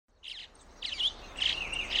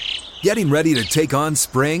Getting ready to take on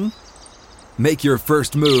spring? Make your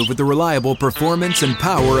first move with the reliable performance and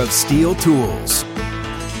power of Steel tools.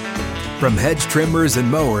 From hedge trimmers and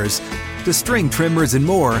mowers to string trimmers and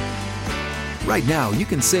more, right now you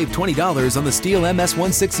can save $20 on the Steel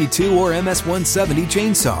MS-162 or MS-170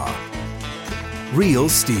 chainsaw. Real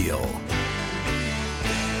Steel.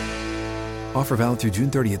 Offer valid through June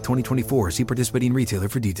 30th, 2024. See participating retailer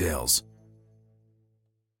for details.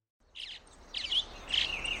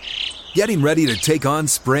 Getting ready to take on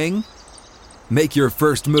spring? Make your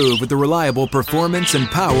first move with the reliable performance and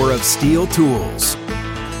power of Steel tools.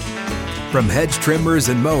 From hedge trimmers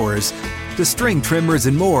and mowers to string trimmers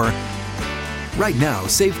and more, right now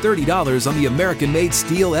save $30 on the American-made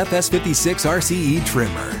Steel FS56 RCE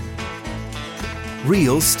trimmer.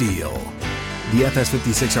 Real Steel. The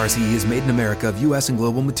FS56 RCE is made in America of U.S. and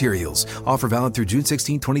global materials. Offer valid through June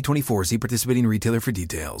 16, 2024. See participating retailer for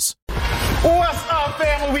details. What's up,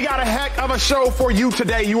 family? We got a heck of a show for you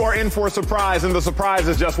today. You are in for a surprise, and the surprise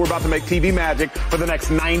is just we're about to make TV magic for the next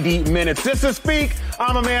 90 minutes. This is Speak.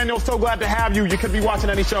 I'm Emmanuel. So glad to have you. You could be watching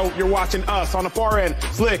any show. You're watching us. On the far end,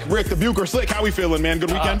 Slick, Rick, the Bucher. Slick, how we feeling, man?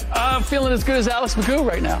 Good weekend? I'm feeling as good as Alex McCoo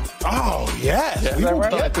right now. Oh, yes. Yeah,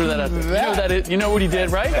 I threw that out there. You know what he did,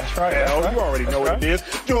 right? That's right. You already know what it is.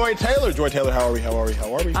 Joy Taylor, how are we?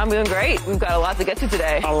 I'm doing great. We've got a lot to get to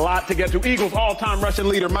today. A lot to get to. Eagles all-time rushing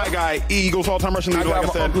leader, my guy. Eagles all-time rushing leader, like I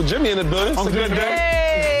said. Uncle Jimmy in the building. Uncle Jimmy.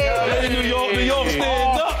 Hey! New York,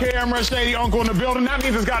 stand up. Camera, Shady Uncle in the building. That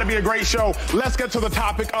means it's got to be a great show. Let's get to the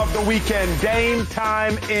topic of the weekend. Dame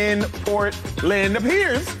time in Portland.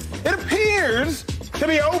 It appears to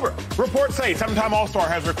be over. Reports say seven-time All-Star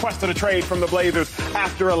has requested a trade from the Blazers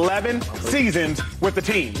after 11 seasons with the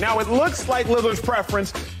team. Now, it looks like Lillard's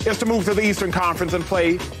preference is to move to the Eastern Conference and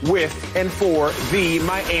play with and for the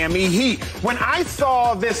Miami Heat. When I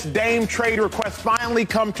saw this Dame trade request finally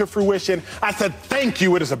come to fruition, I said, thank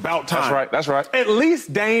you, it is about time. That's right. At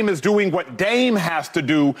least Dame is doing what Dame has to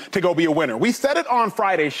do to go be a winner. We said it on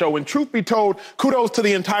Friday's show, and truth be told, kudos to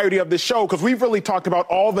the entirety of this show, because we've really talked about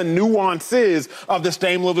all the nuances of this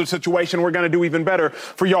Dame Lillard situation. We're going to do even better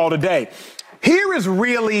for y'all today. Here is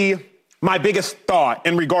really my biggest thought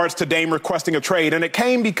in regards to Dame requesting a trade, and it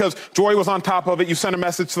came because Joy was on top of it. You sent a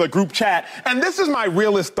message to the group chat, and this is my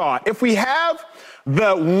realest thought. If we have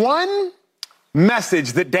the one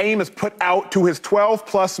message that Dame has put out to his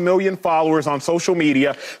 12+ million followers on social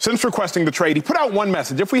media since requesting the trade, he put out one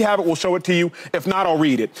message. If we have it, we'll show it to you. If not, I'll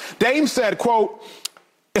read it. Dame said, quote,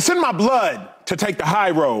 "It's in my blood to take the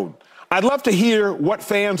high road. I'd love to hear what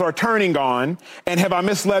fans are turning on, and have I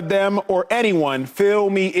misled them or anyone? Fill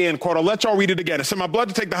me in." Quote, I'll let y'all read it again. "It's in my blood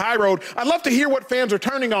to take the high road. I'd love to hear what fans are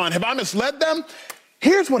turning on. Have I misled them?"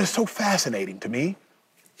 Here's what is so fascinating to me.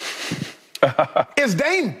 Is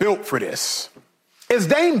Dame built for this? Is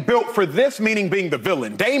Dame built for this, meaning being the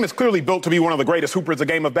villain? Dame is clearly built to be one of the greatest hoopers the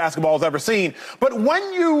game of basketball has ever seen. But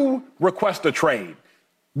when you request a trade,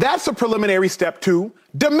 that's a preliminary step to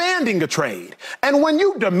demanding a trade. And when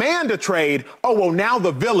you demand a trade, oh, well, now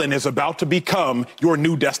the villain is about to become your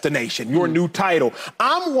new destination, your new title.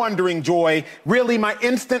 I'm wondering, Joy, really my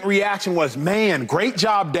instant reaction was, man, great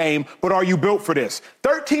job, Dame, but are you built for this?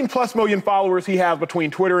 13+ million followers he has between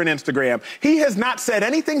Twitter and Instagram. He has not said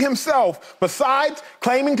anything himself besides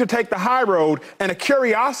claiming to take the high road and a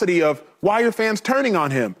curiosity of why are fans turning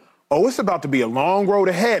on him. Oh, it's about to be a long road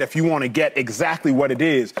ahead if you want to get exactly what it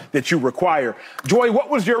is that you require. Joy, what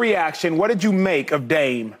was your reaction? What did you make of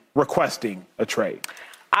Dame requesting a trade?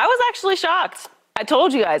 I was actually shocked. I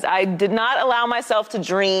told you guys, I did not allow myself to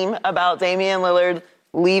dream about Damian Lillard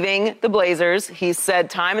leaving the Blazers. He said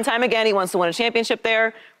time and time again he wants to win a championship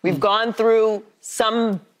there. We've gone through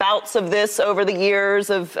some bouts of this over the years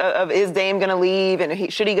of is Dame going to leave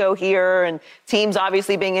and should he go here, and teams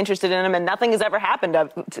obviously being interested in him, and nothing has ever happened.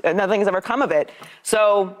 Nothing has ever come of it.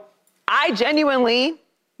 So I genuinely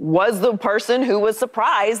was the person who was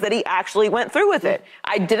surprised that he actually went through with it.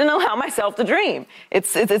 I didn't allow myself to dream.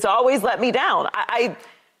 It's always let me down.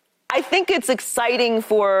 I think it's exciting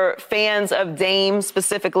for fans of Dame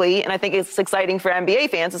specifically, and I think it's exciting for NBA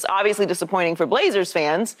fans. It's obviously disappointing for Blazers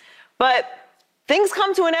fans, but things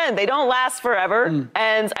come to an end. They don't last forever.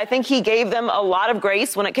 And I think he gave them a lot of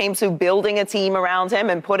grace when it came to building a team around him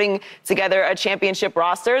and putting together a championship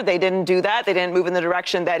roster. They didn't do that. They didn't move in the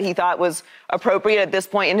direction that he thought was appropriate at this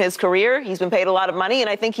point in his career. He's been paid a lot of money, and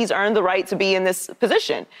I think he's earned the right to be in this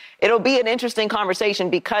position. It'll be an interesting conversation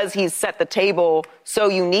because he's set the table so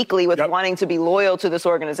uniquely with wanting to be loyal to this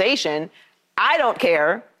organization. I don't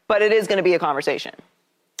care, but it is going to be a conversation.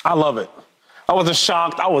 I love it. I wasn't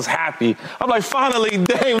shocked. I was happy. I'm like, finally,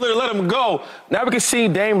 Dame Lillard, let him go. Now we can see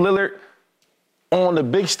Dame Lillard on the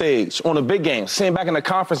big stage, on the big games, seeing him back in the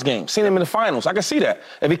conference game, seeing him in the finals. I can see that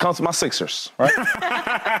if he comes to my Sixers, right?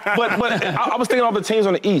 but I was thinking of the teams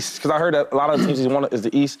on the East because I heard that a lot of the teams he wanted is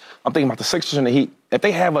the East. I'm thinking about the Sixers and the Heat. If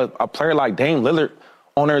they have a player like Dame Lillard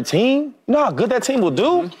on their team, you know how good that team will do?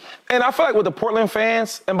 Mm-hmm. And I feel like with the Portland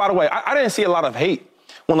fans, and by the way, I didn't see a lot of hate.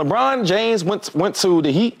 When LeBron James went to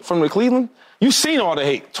the Heat from the Cleveland, you seen all the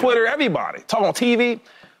hate. Twitter, everybody, talking on TV.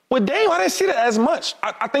 With Dame, I didn't see that as much.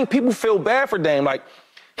 I think people feel bad for Dame. Like,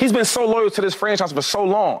 he's been so loyal to this franchise for so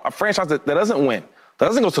long, a franchise that doesn't win, that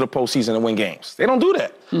doesn't go to the postseason and win games. They don't do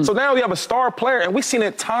that. So now we have a star player, and we've seen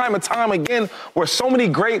it time and time again where so many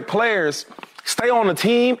great players stay on the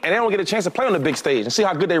team and they don't get a chance to play on the big stage and see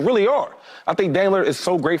how good they really are. I think Dame Lillard is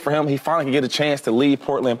so great for him. He finally can get a chance to leave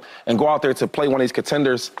Portland and go out there to play one of these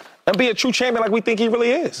contenders and be a true champion like we think he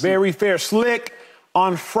really is. Very fair. Slick,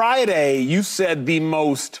 on Friday, you said the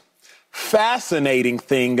most fascinating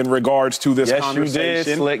thing in regards to this conversation. Yes,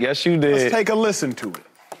 you did, Slick. Yes, you did. Let's take a listen to it.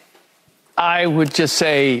 I would just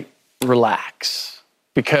say relax,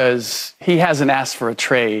 because he hasn't asked for a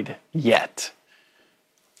trade yet.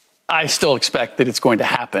 I still expect that it's going to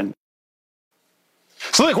happen.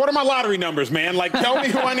 Slick, what are my lottery numbers, man? Like, tell me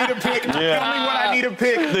who I need to pick. Tell me what I need to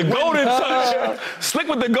pick. The golden touch. Slick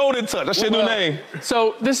with the golden touch. That's your new name.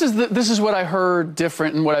 So this is what I heard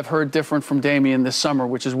different, and what I've heard different from Damian this summer,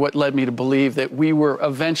 which is what led me to believe that we were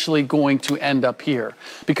eventually going to end up here.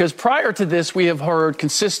 Because prior to this, we have heard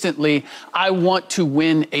consistently, I want to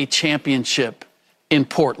win a championship in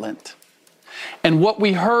Portland. And what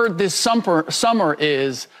we heard this summer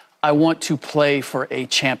is, I want to play for a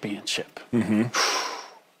championship. Mm-hmm.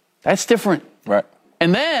 That's different. Right.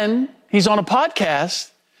 And then he's on a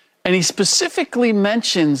podcast and he specifically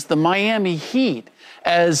mentions the Miami Heat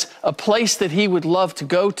as a place that he would love to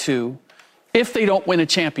go to if they don't win a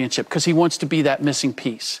championship, because he wants to be that missing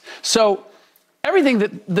piece. So everything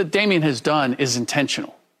that Damian has done is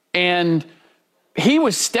intentional. And he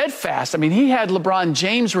was steadfast. I mean, he had LeBron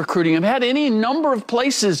James recruiting him, had any number of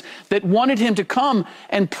places that wanted him to come.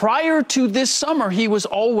 And prior to this summer, he was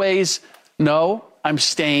always, no, I'm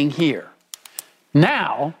staying here.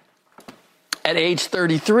 Now, at age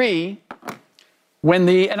 33,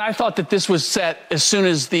 and I thought that this was set as soon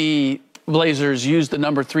as the Blazers used the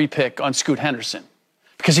number 3 pick on Scoot Henderson,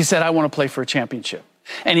 because he said, I want to play for a championship.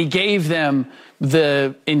 And he gave them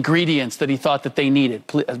the ingredients that he thought that they needed.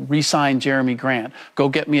 Re-sign Jeremy Grant. Go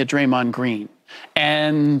get me a Draymond Green.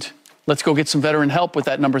 And let's go get some veteran help with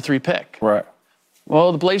that number 3 pick. Right.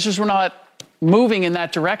 Well, the Blazers were not moving in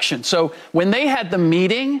that direction. So when they had the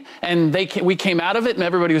meeting and we came out of it and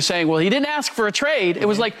everybody was saying, well, he didn't ask for a trade. It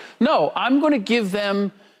was like, no, I'm going to give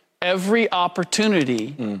them every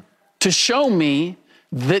opportunity to show me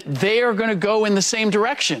that they are going to go in the same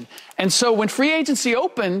direction. And so when free agency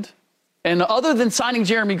opened, and other than signing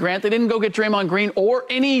Jeremy Grant, they didn't go get Draymond Green or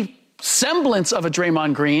any semblance of a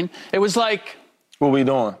Draymond Green. It was like, what are we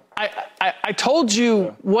doing? I told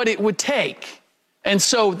you what it would take. And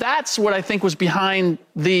so that's what I think was behind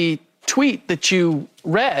the tweet that you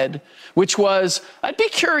read, which was, I'd be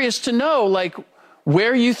curious to know, like,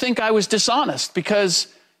 where you think I was dishonest,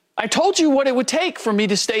 because I told you what it would take for me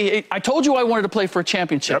to stay. I told you I wanted to play for a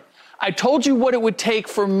championship. Yep. I told you what it would take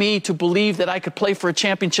for me to believe that I could play for a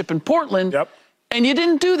championship in Portland, and you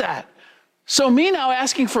didn't do that. So me now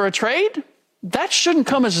asking for a trade, that shouldn't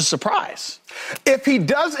come as a surprise. If he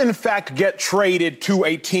does, in fact, get traded to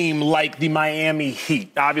a team like the Miami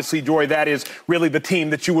Heat, obviously, Joy, that is really the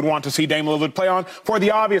team that you would want to see Damian Lillard play on for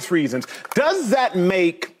the obvious reasons. Does that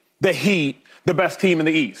make the Heat the best team in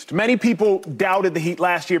the East? Many people doubted the Heat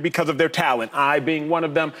last year because of their talent. I being one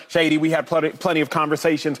of them. Shady, we had plenty of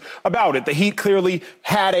conversations about it. The Heat clearly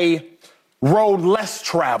had a road less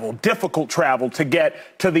traveled, difficult travel to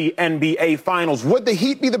get to the NBA Finals. Would the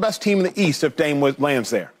Heat be the best team in the East if Dame lands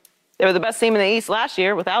there? They were the best team in the East last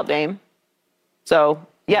year without Dame. So,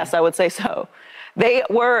 yes, I would say so. They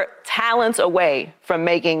were talents away from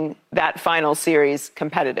making that final series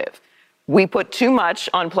competitive. We put too much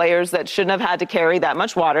on players that shouldn't have had to carry that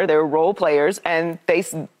much water. They were role players, and they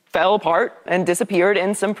fell apart and disappeared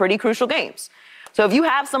in some pretty crucial games. So if you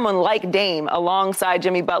have someone like Dame alongside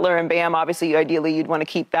Jimmy Butler and Bam, obviously, ideally, you'd want to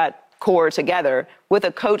keep that core together with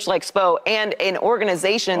a coach like Spo and an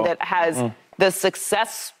organization that has the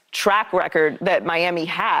success track record that Miami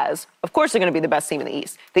has, of course they're going to be the best team in the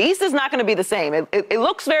East. The East is not going to be the same. It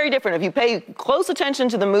looks very different. If you pay close attention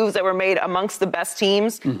to the moves that were made amongst the best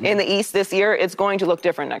teams in the East this year, it's going to look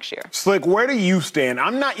different next year. Slick, where do you stand?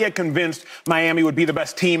 I'm not yet convinced Miami would be the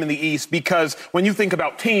best team in the East because when you think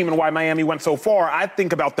about team and why Miami went so far, I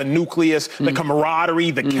think about the nucleus, the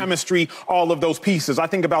camaraderie, the chemistry, all of those pieces. I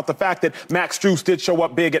think about the fact that Max Strus did show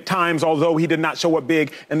up big at times, although he did not show up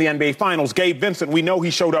big in the NBA Finals. Gabe Vincent, we know he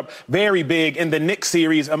showed up very big in the Knicks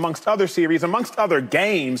series, amongst other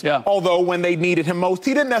games, although when they needed him most,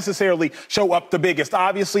 he didn't necessarily show up the biggest.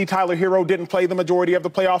 Obviously, Tyler Hero didn't play the majority of the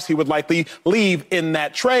playoffs. He would likely leave in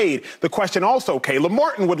that trade. The question also, Caleb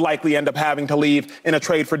Martin would likely end up having to leave in a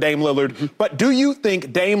trade for Dame Lillard. But do you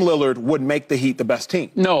think Dame Lillard would make the Heat the best team?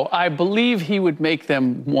 No, I believe he would make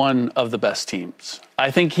them one of the best teams. I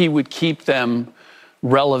think he would keep them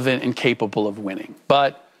relevant and capable of winning.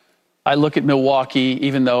 But I look at Milwaukee,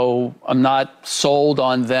 even though I'm not sold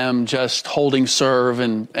on them just holding serve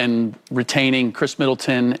and retaining Chris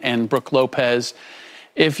Middleton and Brook Lopez.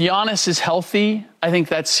 If Giannis is healthy, I think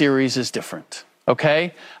that series is different,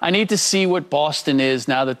 okay? I need to see what Boston is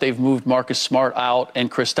now that they've moved Marcus Smart out and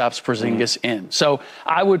Kristaps Porzingis in. So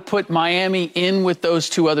I would put Miami in with those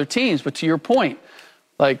two other teams. But to your point,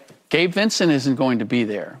 like, Gabe Vincent isn't going to be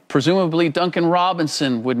there. Presumably Duncan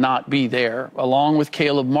Robinson would not be there, along with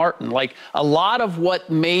Caleb Martin. Like, a lot of what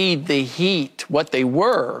made the Heat what they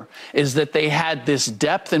were is that they had this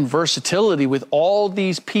depth and versatility with all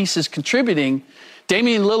these pieces contributing.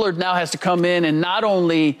 Damian Lillard now has to come in and not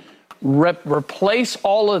only replace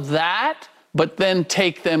all of that, but then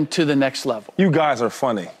take them to the next level. You guys are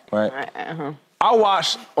funny, right? I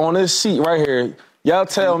watched on this seat right here. Y'all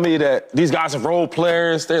tell me that these guys are role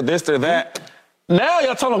players, they're this, they're that. Now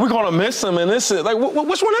y'all telling me we're going to miss them, and this is, like,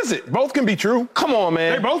 which one is it? Both can be true. Come on,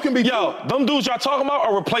 man. They both can be true. Yo, them dudes y'all talking about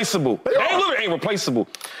are replaceable. Dame Lillard ain't replaceable.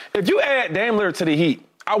 If you add Dame Lillard to the Heat,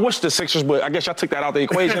 I wish the Sixers, but I guess y'all took that out of the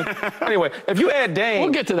equation. Anyway, if you add Dame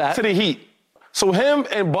we'll get to that. To the Heat, so him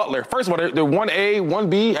and Butler, first of all, they're 1A,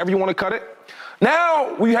 1B, however you want to cut it.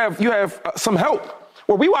 Now you have some help.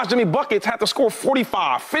 Where we watched Jimmy Buckets have to score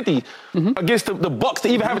 45, 50 against the Bucks to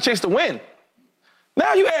even have a chance to win.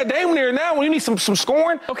 Now you add Dame there now when you need some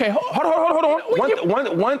scoring. Okay, hold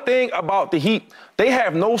on. One thing about the Heat, they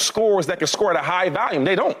have no scorers that can score at a high volume.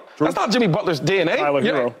 They don't. True. That's not Jimmy Butler's DNA. Tyler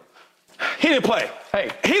Hero. He didn't play.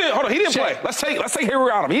 Hey, he didn't play. Let's take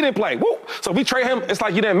Hero out of him. He didn't play. Woo. So if we trade him, it's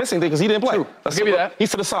like you didn't miss anything because he didn't play. True. I'll give you that.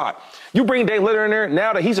 He's to the side. You bring Dame Lillard in there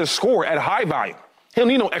now that he's a scorer at a high volume. He don't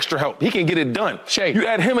need no extra help. He can get it done. Shade. You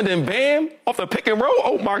add him and then Bam off the pick and roll.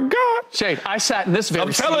 Oh, my God. Shade, I sat in this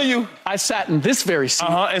very seat. I'm telling you. I sat in this very seat.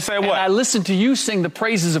 And said what? And I listened to you sing the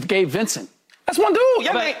praises of Gabe Vincent. That's one dude.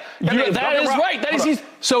 That is right.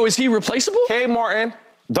 So is he replaceable? K. Martin,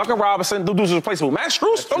 Duncan Robinson, those dudes are replaceable. Max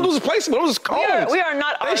Strus, those dudes are replaceable. Those are cones. We are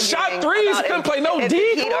not They arguing shot threes. They couldn't play no D. If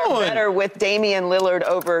the Heat are better with Damian Lillard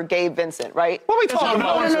over Gabe Vincent, right? What are we talking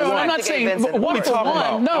about? No, I'm not saying what are we talking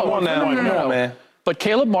about? No, man. But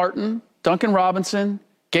Caleb Martin, Duncan Robinson,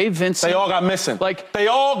 Gabe Vincent. They all got missing. They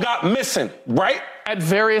all got missing, right? At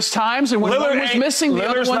various times, and when one was missing, the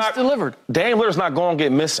other one's delivered. Dame Lillard's not going to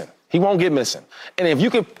get missing. He won't get missing. And if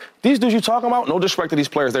you can, these dudes you're talking about, no disrespect to these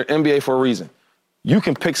players, they're NBA for a reason. You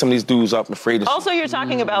can pick some of these dudes up and free to. Also, you're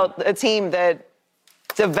talking about a team that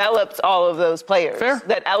develops all of those players. Fair.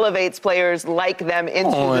 That elevates players like them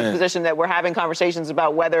into the position that we're having conversations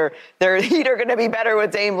about whether their Heat are going to be better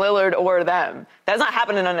with Dame Lillard or them. That's not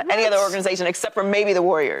happening on any other organization except for maybe the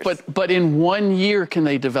Warriors. But in 1 year, can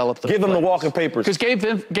they develop those Give them players? the walking papers. Because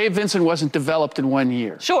Gabe Vincent wasn't developed in 1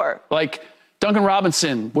 year. Sure. Like, Duncan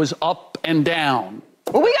Robinson was up and down.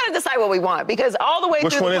 Well, we got to decide what we want because all the way through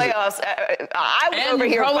the playoffs, I was over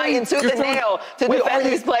here fighting tooth and nail to defend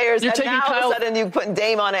these players, and now all of a sudden you put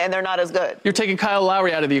Dame on it and they're not as good. You're taking Kyle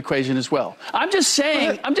Lowry out of the equation as well. I'm just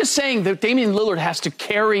saying that Damian Lillard has to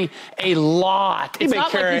carry a lot. It's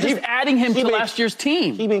not like you're just adding him to last year's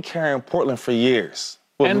team. He's been carrying Portland for years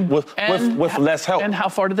with less help. And how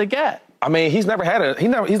far did they get? I mean, he's never had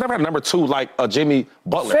a number two like a Jimmy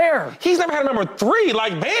Butler. Fair. He's never had a number three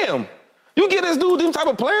like Bam. You get this dude these type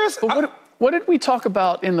of players. What did we talk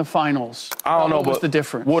about in the finals? I don't know. What was the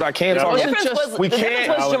difference? What I can't talk about. The difference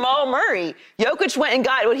was Jamal Murray. Jokic went and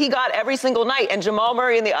got what he got every single night, and Jamal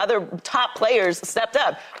Murray and the other top players stepped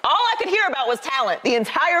up. All I could hear about was talent the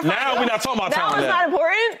entire final. Now we're not talking about talent. That was not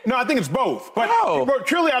important? No, I think it's both. But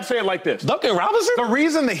truly, I'd say it like this. Duncan Robinson? The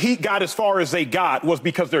reason the Heat got as far as they got was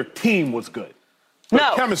because their team was good. Their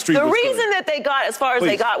chemistry was good. The reason that they got as far as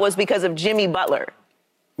they got was because of Jimmy Butler.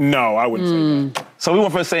 No, I wouldn't say that. So we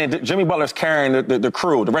went from saying Jimmy Butler's carrying the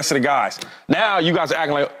crew, the rest of the guys. Now you guys are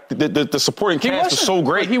acting like the supporting cast is so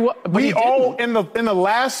great. We all, in the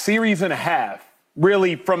last series and a half,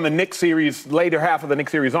 really from the Knicks series, later half of the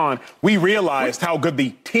Knicks series on, we realized how good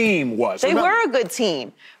the team was. They were a good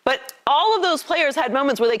team. But all of those players had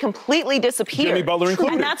moments where they completely disappeared. Jimmy Butler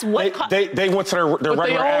included. And that's what they went to their regular But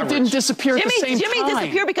they all average. didn't disappear at the same Jimmy time.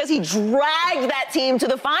 disappeared because he dragged that team to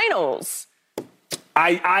the finals.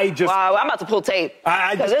 I just... Wow, I'm about to pull tape. Pull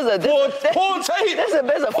tape. There's a Pull flip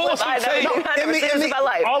some I've tape. never seen in my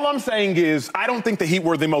life. All I'm saying is I don't think the Heat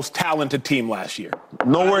were the most talented team last year.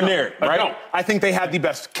 Nowhere near it, right? No, I think they had the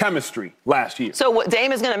best chemistry last year. So what,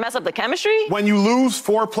 Dame is going to mess up the chemistry? When you lose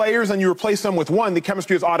 4 players and you replace them with 1, the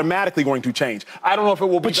chemistry is automatically going to change. I don't know if it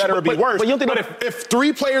will be better or be worse. But you don't think if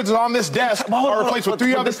 3 players are on this desk are replaced with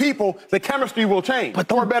 3 other people, the chemistry will change,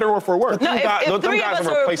 for better or for worse. No, if 3 of us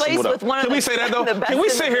are replaced with one of the Can we say that, though? the best Can we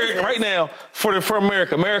in sit the here business? right now for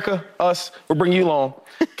America? America, us, we'll bring you along.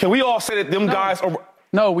 Can we all say that them guys are...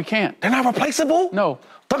 No, we can't. They're not replaceable? No.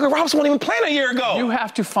 Duncan Robinson wasn't even playing a year ago. You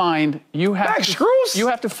have to find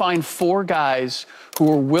 4 guys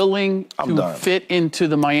who are willing to fit into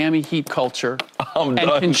the Miami Heat culture and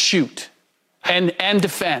can shoot and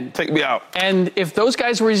defend. Take me out. And if those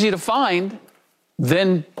guys were easy to find,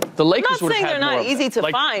 then the Lakers would have had more. I'm not saying they're not easy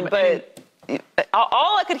to find, but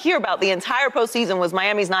all I could hear about the entire postseason was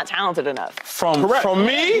Miami's not talented enough. From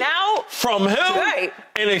me, now, from him, right.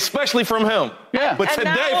 And especially from him. Yeah. But And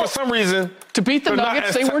today, now, for some reason, to beat the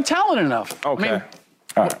Nuggets, they weren't talented enough. Okay.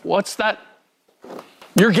 I mean, what's that?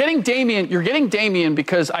 You're getting Damian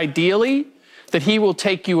because ideally that he will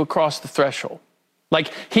take you across the threshold.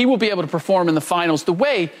 Like, he will be able to perform in the finals the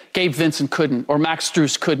way Gabe Vincent couldn't, or Max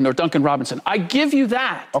Strus couldn't, or Duncan Robinson. I give you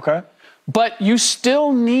that. Okay. But you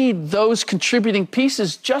still need those contributing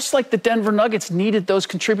pieces, just like the Denver Nuggets needed those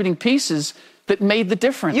contributing pieces that made the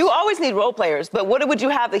difference. You always need role players, but what would you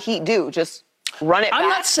have the Heat do? Just run it back? I'm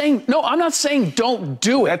not saying don't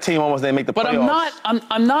do it. That team almost didn't make the playoffs. But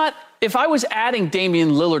I'm not, if I was adding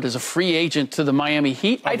Damian Lillard as a free agent to the Miami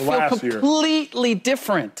Heat, I'd feel completely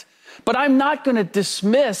different. But I'm not going to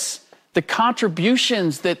dismiss the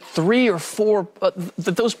contributions that 3 or 4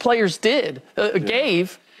 that those players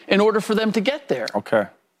gave in order for them to get there. Okay.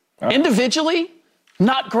 Individually,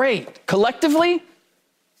 not great. Collectively,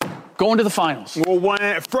 going to the finals.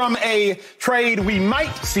 Well, from a trade we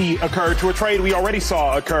might see occur to a trade we already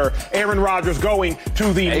saw occur, Aaron Rodgers going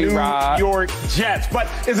to the New York Jets. But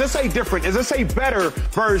is this a better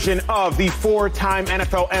version of the 4-time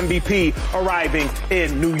NFL MVP arriving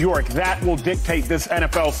in New York? That will dictate this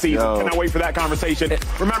NFL season. Cannot wait for that conversation.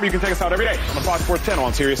 Remember, you can check us out every day on the Fox Sports Channel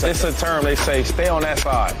on Sirius. It's a term they say, stay on that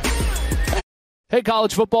side. Hey,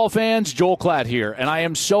 college football fans, Joel Klatt here, and I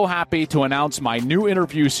am so happy to announce my new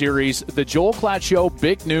interview series, The Joel Klatt Show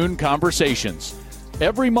Big Noon Conversations.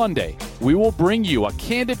 Every Monday, we will bring you a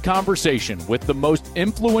candid conversation with the most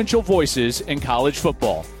influential voices in college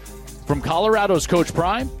football. From Colorado's Coach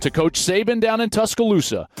Prime to Coach Saban down in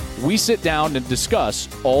Tuscaloosa, we sit down and discuss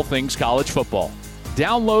all things college football.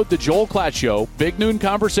 Download The Joel Klatt Show Big Noon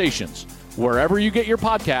Conversations wherever you get your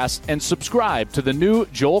podcasts, and subscribe to the new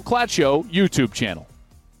Joel Klatt Show YouTube channel.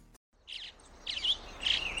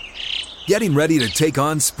 Getting ready to take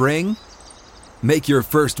on spring? Make your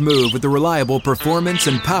first move with the reliable performance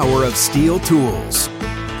and power of Steel tools.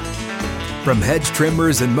 From hedge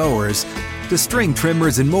trimmers and mowers to string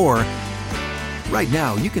trimmers and more, right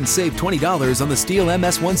now you can save $20 on the Steel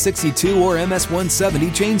MS-162 or MS-170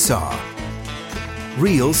 chainsaw.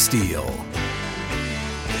 Real Steel.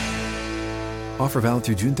 Offer valid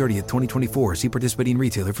through June 30th, 2024. See participating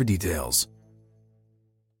retailer for details.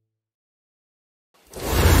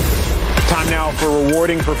 Time now for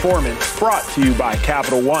rewarding performance, brought to you by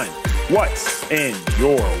Capital One. What's in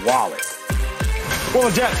your wallet? Well,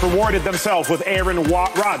 the Jets rewarded themselves with Aaron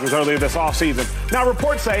Rodgers earlier this offseason. Now,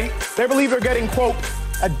 reports say they believe they're getting, quote,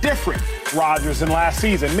 a different Rodgers than last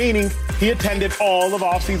season, meaning he attended all of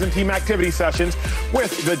offseason team activity sessions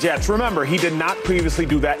with the Jets. Remember, he did not previously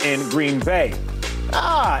do that in Green Bay.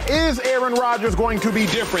 Is Aaron Rodgers going to be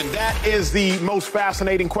different? That is the most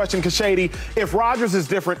fascinating question, Kashady. If Rodgers is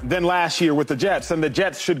different than last year with the Jets, then the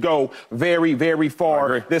Jets should go very, very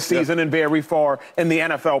far this season and very far in the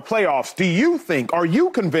NFL playoffs. Do you think, are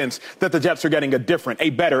you convinced that the Jets are getting a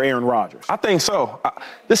better Aaron Rodgers? I think so.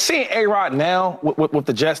 Just seeing A-Rod now with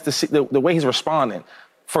the Jets, the way he's responding.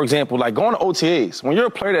 For example, like going to OTAs. When you're a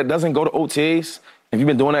player that doesn't go to OTAs, if you've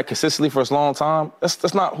been doing that consistently for a long time,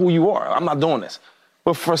 that's not who you are. I'm not doing this.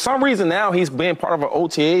 But for some reason now he's being part of our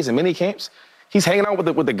OTAs and mini camps. he's hanging out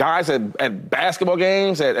with the guys at basketball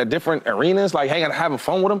games, at different arenas, like having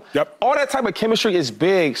fun with them. Yep. All that type of chemistry is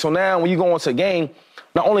big. So now when you go into a game,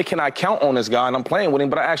 not only can I count on this guy and I'm playing with him,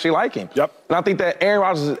 but I actually like him. Yep. And I think that Aaron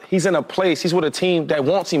Rodgers, he's in a place, he's with a team that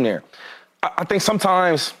wants him there. I think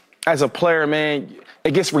sometimes as a player, man,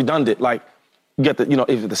 it gets redundant. Like, you get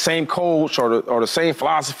if the same coach or the same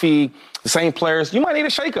philosophy, the same players, you might need a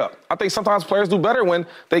shakeup. I think sometimes players do better when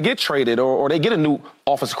they get traded or they get a new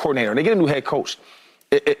offensive coordinator, they get a new head coach.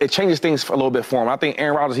 It changes things a little bit for him. I think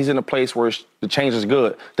Aaron Rodgers, he's in a place where the change is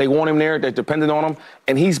good. They want him there. They're dependent on him.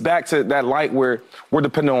 And he's back to that light where we're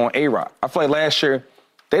dependent on A-Rod. I feel like last year,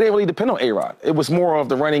 they didn't really depend on A-Rod. It was more of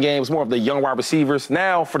the running game. It was more of the young wide receivers.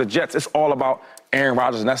 Now, for the Jets, it's all about Aaron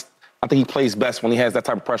Rodgers, and I think he plays best when he has that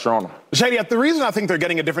type of pressure on him. Shady, the reason I think they're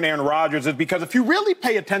getting a different Aaron Rodgers is because if you really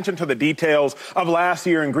pay attention to the details of last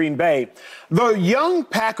year in Green Bay, the young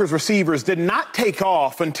Packers receivers did not take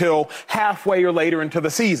off until halfway or later into the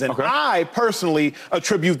season. Okay. I personally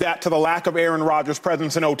attribute that to the lack of Aaron Rodgers'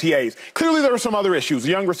 presence in OTAs. Clearly, there were some other issues. The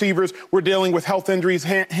young receivers were dealing with health injuries,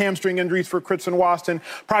 hamstring injuries for Christian Watson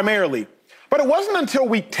primarily. But it wasn't until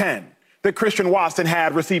week 10 that Christian Watson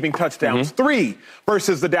had receiving touchdowns, 3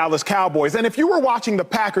 versus the Dallas Cowboys. And if you were watching the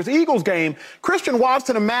Packers-Eagles game, Christian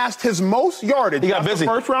Watson amassed his most yardage as a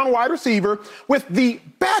first-round wide receiver with the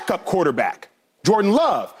backup quarterback, Jordan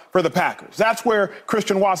Love, for the Packers. That's where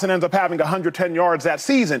Christian Watson ends up having 110 yards that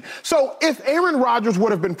season. So if Aaron Rodgers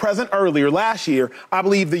would have been present earlier last year, I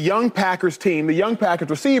believe the young Packers team, the young Packers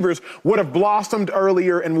receivers would have blossomed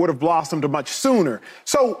earlier and would have blossomed much sooner.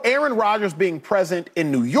 So Aaron Rodgers being present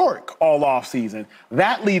in New York all offseason,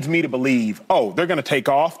 that leads me to believe, they're going to take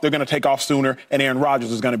off. They're going to take off sooner, and Aaron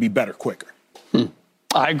Rodgers is going to be better quicker.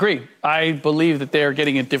 I agree. I believe that they're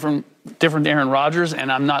getting a different Aaron Rodgers,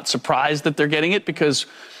 and I'm not surprised that they're getting it because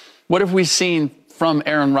what have we seen from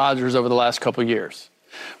Aaron Rodgers over the last couple of years?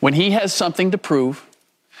 When he has something to prove,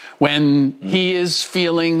 when he is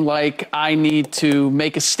feeling like I need to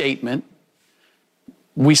make a statement,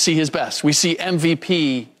 we see his best. We see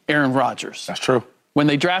MVP Aaron Rodgers. That's true. When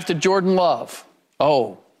they drafted Jordan Love,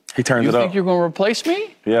 he turned it up. You think you're going to replace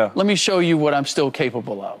me? Yeah. Let me show you what I'm still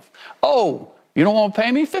capable of. You don't want to pay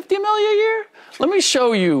me $50 million a year? Let me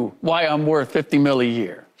show you why I'm worth $50 million a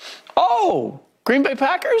year. Green Bay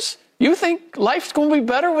Packers, you think life's going to be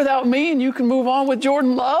better without me and you can move on with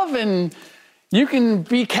Jordan Love and you can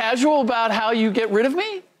be casual about how you get rid of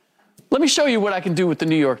me? Let me show you what I can do with the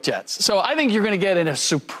New York Jets. So I think you're going to get in a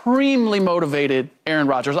supremely motivated Aaron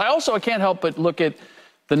Rodgers. I can't help but look at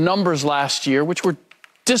the numbers last year, which were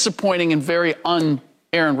disappointing and very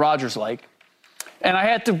un-Aaron Rodgers-like. And I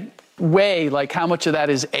had to weigh how much of that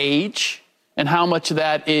is age and how much of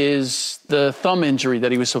that is the thumb injury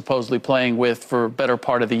that he was supposedly playing with for a better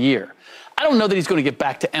part of the year. I don't know that he's going to get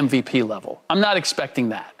back to MVP level. I'm not expecting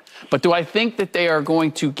that. But do I think that they are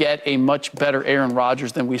going to get a much better Aaron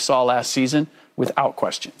Rodgers than we saw last season? Without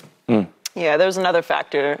question. Yeah, there's another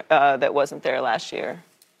factor that wasn't there last year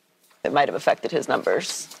that might have affected his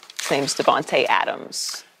numbers. His name's Davante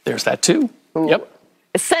Adams. There's that too. Yep.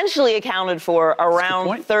 Essentially accounted for around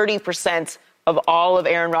 30% of all of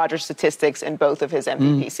Aaron Rodgers' statistics in both of his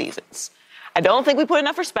MVP seasons. I don't think we put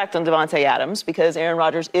enough respect on Davante Adams because Aaron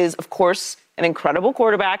Rodgers is, of course, an incredible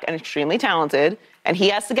quarterback and extremely talented, and he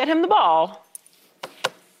has to get him the ball.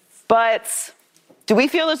 But do we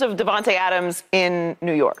feel there's a Davante Adams in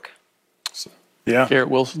New York? Yeah. Garrett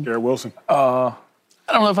Wilson. I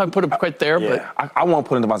don't know if I put him quite there, but I won't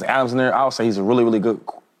put Davante Adams in there. I'll say he's a really, really good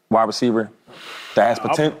wide receiver that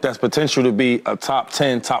has potential to be a top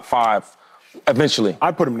 10, top 5 eventually.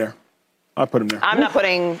 I'd put him there. I'm not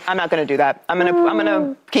going to do that. I'm going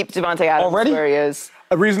to keep Davante Adams where he is.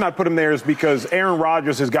 The reason I put him there is because Aaron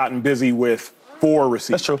Rodgers has gotten busy with 4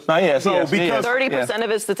 receivers. That's true. Because 30% of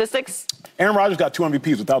his statistics. Aaron Rodgers got 2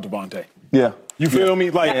 MVPs without Davante. Yeah. You feel me?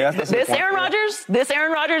 This Aaron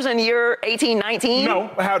Rodgers in year 18, 19? No,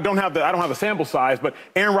 I don't have the sample size, but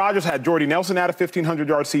Aaron Rodgers had Jordy Nelson had a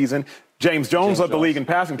 1,500-yard season. James Jones led the league in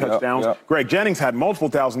passing touchdowns. Greg Jennings had multiple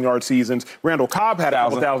 1,000-yard seasons. Randall Cobb had a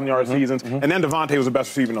couple 1,000-yard seasons. And then Davante was the best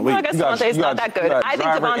receiver in the league. Well, I guess Davante's not that good. I think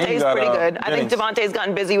Davante's pretty good. I think Davante's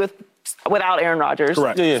gotten busy without Aaron Rodgers.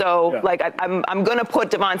 Correct. I'm going to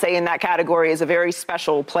put Davante in that category as a very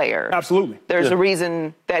special player. Absolutely. There's a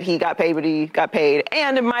reason that he got paid what he got paid.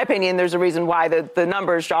 And in my opinion, there's a reason why the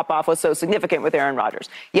numbers drop-off was so significant with Aaron Rodgers.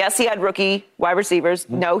 Yes, he had rookie wide receivers.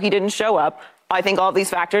 No, he didn't show up. I think all these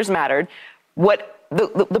factors mattered. What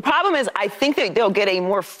the problem is, I think that they'll get a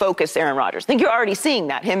more focused Aaron Rodgers. I think you're already seeing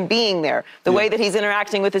that, him being there, the way that he's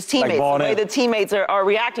interacting with his teamites, the way the teammates are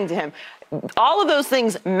reacting to him. all of those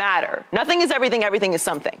things matter. Nothing is everything, everything is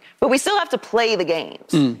something. But we still have to play the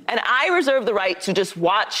games. And I reserve the right to just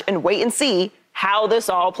watch and wait and see how this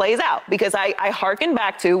all plays out. Because I hearken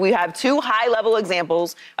back to, we have two high-level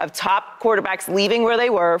examples of top quarterbacks leaving where they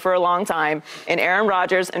were for a long time in Aaron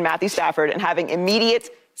Rodgers and Matthew Stafford and having immediate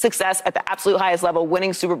success at the absolute highest level,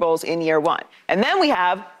 winning Super Bowls in year one. And then we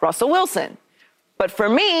have Russell Wilson. But for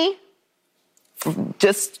me,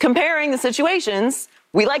 just comparing the situations,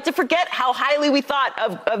 we like to forget how highly we thought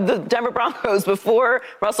of the Denver Broncos before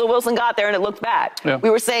Russell Wilson got there and it looked bad. Yeah. We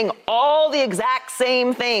were saying all the exact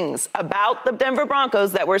same things about the Denver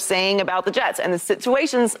Broncos that we're saying about the Jets. And the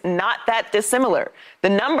situation's not that dissimilar. The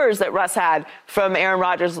numbers that Russ had from Aaron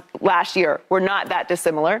Rodgers last year were not that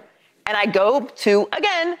dissimilar. And I go to,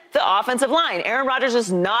 again, the offensive line. Aaron Rodgers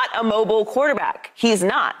is not a mobile quarterback. He's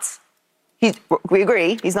not. We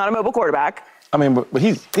agree, he's not a mobile quarterback. I mean, but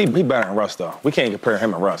he better than Russ, though. We can't compare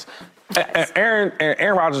him and Russ.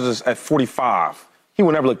 Aaron Rodgers is at 45. He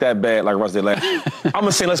will never look that bad like Russ did last year. I'm going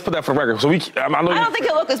to say, let's put that for the record. So I don't think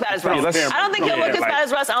he'll look as bad as Russ. I don't think he'll look as bad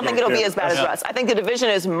as Russ. I don't think it'll be as bad as Russ. I think the division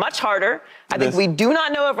is much harder. I think we do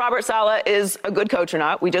not know if Robert Saleh is a good coach or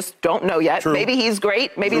not. We just don't know yet. True. Maybe he's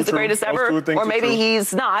great. Maybe he's the greatest ever. Or maybe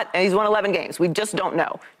he's not, and he's won 11 games. We just don't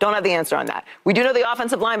know. Don't have the answer on that. We do know the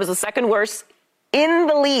offensive line was the second worst in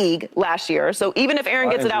the league last year. So even if Aaron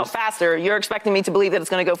gets it out faster, you're expecting me to believe that it's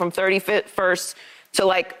going to go from 31st to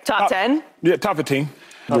like top 10? Yeah, top 15.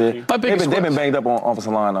 Yeah. They've been banged up on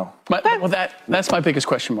offensive line, though. That's my biggest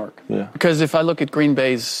question mark. Yeah. Because if I look at Green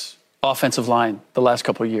Bay's offensive line the last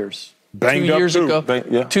couple of years, banged 2 years up too.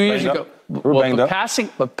 ago, 2 years ago,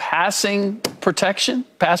 passing protection,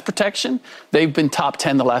 pass protection, they've been top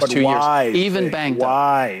 10 the last 2 years. Even banged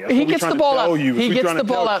up. He gets the ball out. He gets the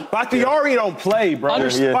ball out. Bakhtiari don't play, bro.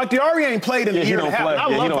 Bakhtiari ain't played in a year and a half. I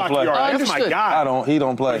love Bakhtiari. That's my guy. He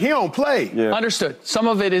don't play. He don't play. Yeah. Understood. Some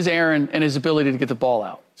of it is Aaron and his ability to get the ball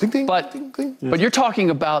out. But you're talking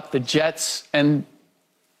about the Jets, and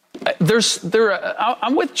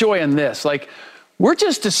I'm with Joy on this. Like, we're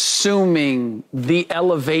just assuming the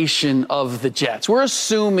elevation of the Jets. We're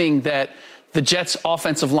assuming that the Jets'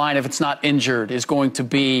 offensive line, if it's not injured, is going to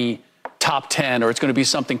be top 10 or it's going to be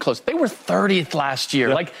something close. They were 30th last year.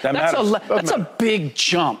 Yeah, that's a big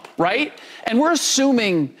jump, right? And we're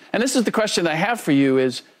assuming, and this is the question I have for you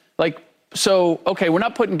is, like, so, okay, we're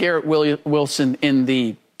not putting Garrett Wilson in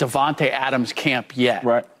the Devontae Adams camp yet.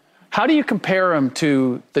 Right. How do you compare him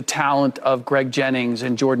to the talent of Greg Jennings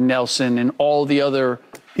and Jordan Nelson and all the other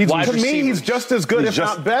wide receivers? To me, he's just as good, if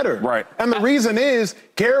not better. Right. And the reason is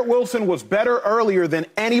Garrett Wilson was better earlier than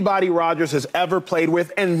anybody Rodgers has ever played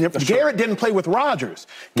with, and Garrett didn't play with Rodgers.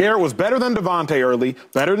 Garrett was better than Devontae early,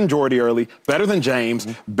 better than Jordy early, better than James,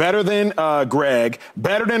 better than Greg,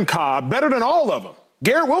 better than Cobb, better than all of them.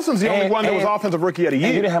 Garrett Wilson's the only one that was offensive rookie of the year.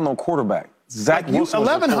 And you didn't have no quarterback. Zach Wilson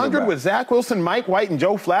 1,100 with Zach Wilson, Mike White, and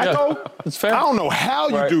Joe Flacco? Yeah, that's fair. I don't know how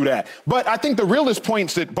you do that. But I think the realest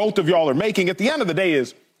points that both of y'all are making at the end of the day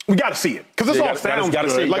is we got to see it. Because this all sounds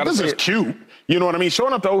good. Like, this is cute. You know what I mean?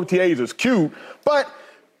 Showing up to OTAs is cute. But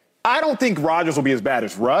I don't think Rodgers will be as bad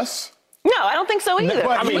as Russ. No, I don't think so either.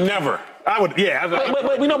 I mean, never. I would, yeah.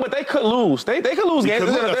 But they could lose. They could lose games.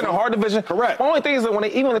 They're in a hard division. Correct. The only thing is that when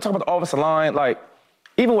they talk about the offensive line, like,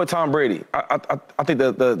 even with Tom Brady, I think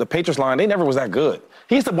the Patriots line, they never was that good.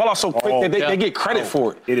 He hits the ball out so quick that they get credit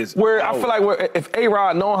for it. It is. I feel like if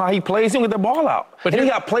A-Rod knowing how he plays, he can get the ball out. But he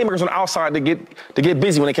got playmakers on the outside to get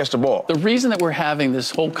busy when they catch the ball. The reason that we're having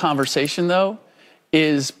this whole conversation, though,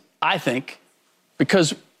 is, I think,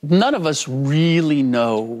 because none of us really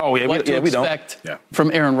know what to expect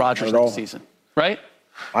from Aaron Rodgers this season, right?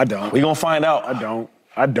 I don't. We're going to find out.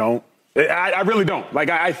 I don't. I really don't. Like,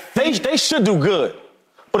 I think they should do good.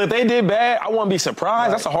 But if they did bad, I wouldn't be surprised.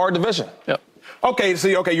 Right. That's a hard division. Yep. Okay,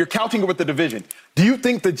 you're counting it with the division. Do you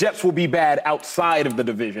think the Jets will be bad outside of the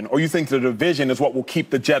division, or you think the division is what will keep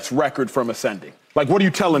the Jets' record from ascending? Like, what are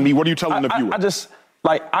you telling me? What are you telling the viewer?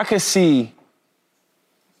 I can see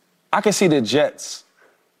the Jets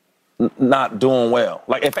not doing well.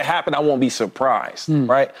 Like, if it happened, I won't be surprised,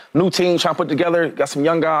 right? New team trying to put together, got some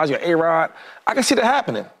young guys, you got A-Rod. I can see that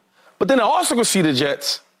happening. But then I also can see the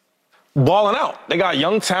Jets balling out. They got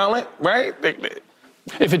young talent, right?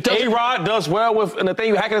 If A-Rod does well with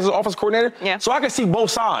Nathaniel Hackett as his offensive coordinator, so I can see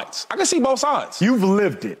both sides. You've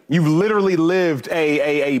lived it. You've literally lived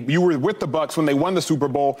you were with the Bucs when they won the Super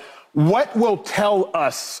Bowl. What will tell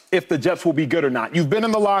us if the Jets will be good or not? You've been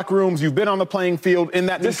in the locker rooms. You've been on the playing field in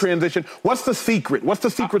that new transition. What's the secret? What's the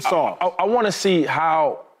secret sauce? I want to see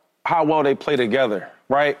how well they play together,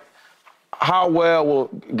 right? How well will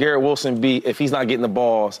Garrett Wilson be if he's not getting the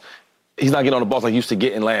balls? he's not getting on the balls like he used to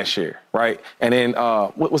getting last year, right? And then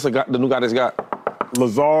what's the new guy that's got?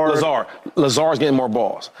 Lazard's getting more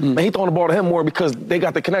balls. Man, he throwing the ball to him more because they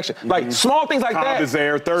got the connection. Like small things like that. Is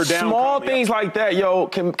there, third down. Small things like that,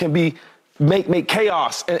 can be make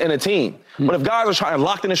chaos in a team. But if guys are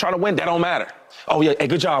locked in and trying to win, that don't matter. Oh yeah, hey,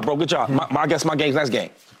 good job, bro, good job. I guess my game's next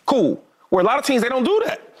game. Cool. Where a lot of teams they don't do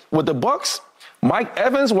that. With the Bucks, Mike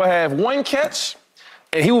Evans will have 1 catch.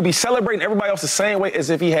 And he will be celebrating everybody else the same way as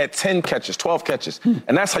if he had 10 catches, 12 catches.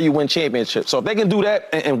 And that's how you win championships. So if they can do that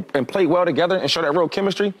and play well together and show that real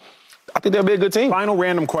chemistry, I think they'll be a good team. Final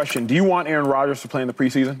random question. Do you want Aaron Rodgers to play in the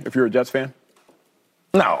preseason if you're a Jets fan?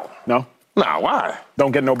 No. No? Nah, why?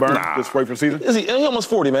 Don't get no burn? Nah. Just wait for the season? He almost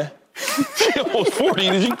 40, man. He almost 40.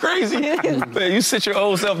 Is you crazy? Man, you sit your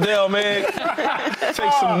old self down, man.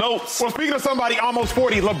 Take some notes. Well, speaking of somebody almost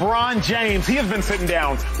 40, LeBron James, he has been sitting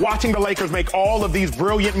down watching the Lakers make all of these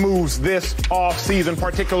brilliant moves this offseason,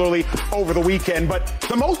 particularly over the weekend. But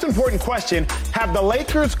the most important question, have the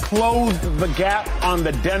Lakers closed the gap on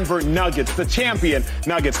the Denver Nuggets, the champion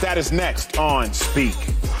Nuggets? That is next on Speak.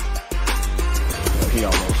 He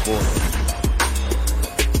almost 40.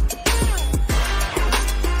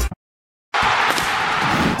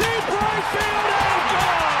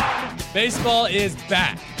 Baseball is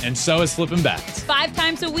back, and so is Flippin' Bats. 5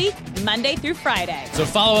 times a week, Monday through Friday. So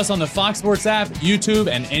follow us on the Fox Sports app, YouTube,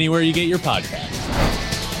 and anywhere you get your podcasts.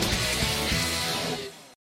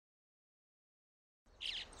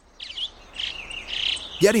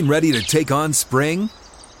 Getting ready to take on spring?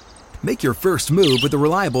 Make your first move with the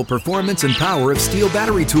reliable performance and power of Steel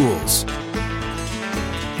battery tools.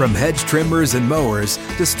 From hedge trimmers and mowers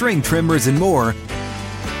to string trimmers and more,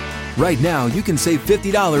 right now, you can save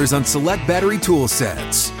 $50 on select battery tool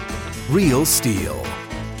sets. Real Steel.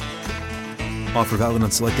 Offer valid on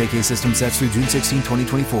select AK system sets through June 16,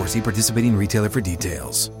 2024. See participating retailer for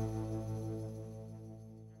details.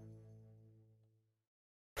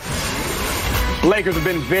 Lakers have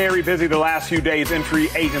been very busy the last few days in free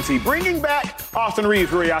agency, bringing back Austin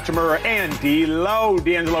Reeves, Rui Hachimura, and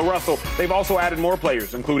D'Angelo Russell. They've also added more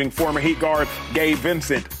players, including former Heat guard Gabe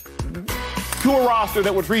Vincent, to a roster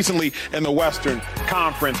that was recently in the Western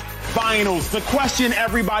Conference Finals. The question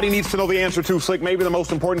everybody needs to know the answer to, Slick, maybe the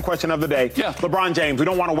most important question of the day. Yeah. LeBron James, we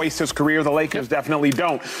don't want to waste his career. The Lakers definitely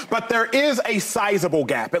don't. But there is a sizable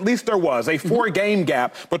gap. At least there was a 4-game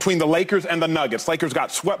gap between the Lakers and the Nuggets. Lakers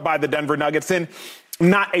got swept by the Denver Nuggets in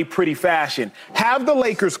not a pretty fashion. Have the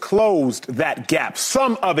Lakers closed that gap?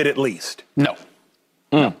 Some of it at least. No.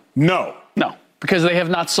 No. Because they have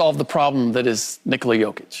not solved the problem that is Nikola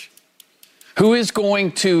Jokic. Who is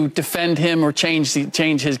going to defend him or change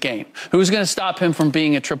his game? Who's going to stop him from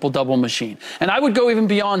being a triple-double machine? And I would go even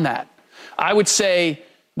beyond that. I would say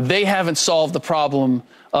they haven't solved the problem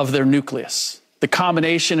of their nucleus, the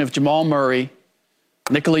combination of Jamal Murray,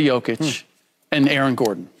 Nikola Jokic, and Aaron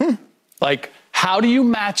Gordon. Like, how do you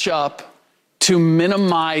match up to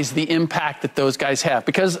minimize the impact that those guys have?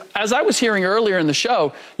 Because as I was hearing earlier in the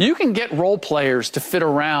show, you can get role players to fit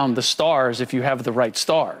around the stars if you have the right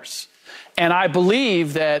stars. And I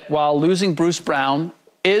believe that while losing Bruce Brown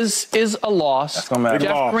is a loss, that's gonna matter.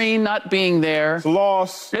 Jeff Green not being there, It's a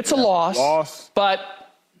loss. It's a loss. But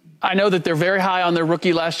I know that they're very high on their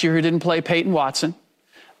rookie last year who didn't play, Peyton Watson.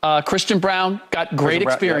 Christian Brown got great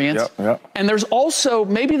experience. Yep. And there's also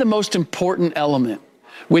maybe the most important element,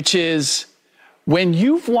 which is when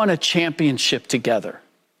you've won a championship together.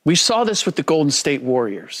 We saw this with the Golden State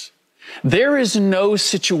Warriors. There is no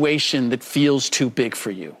situation that feels too big for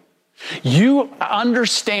you. You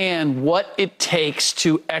understand what it takes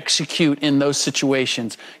to execute in those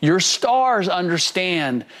situations. Your stars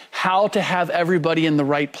understand how to have everybody in the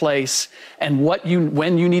right place and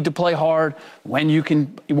when you need to play hard, when you can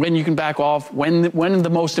back off, when the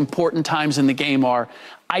most important times in the game are.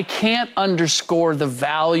 I can't underscore the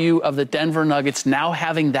value of the Denver Nuggets now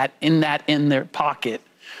having that in their pocket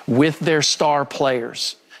with their star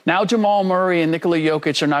players. Now Jamal Murray and Nikola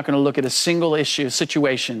Jokic are not going to look at a single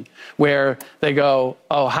situation where they go,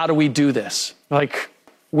 oh, how do we do this? Like,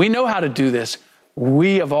 we know how to do this.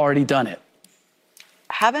 We have already done it.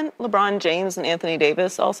 Haven't LeBron James and Anthony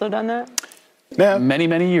Davis also done that? Yeah. Many,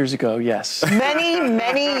 many years ago, yes.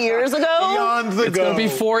 Many years ago? Eons ago.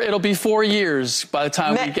 It'll be 4 years by the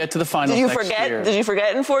time we get to the finals next year. Did you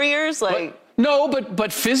forget in 4 years? No,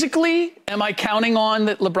 but physically, am I counting on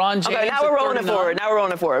that LeBron James? Okay, now we're rolling it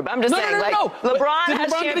forward. But I'm just saying, LeBron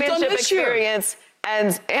has championship experience,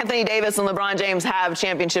 and Anthony Davis and LeBron James have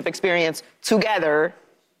championship experience together.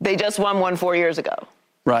 They just won one 4 years ago.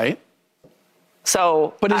 Right.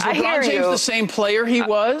 So, but is I hear LeBron James you. the same player he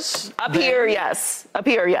was? Up here, yes. Up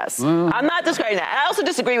here, yes. I'm not discarding that. I also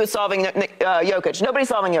disagree with solving Jokic. Nobody's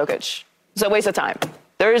solving Jokic. It's a waste of time.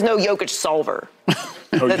 There is no Jokic solver.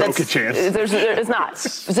 No Jokic chance. It's not.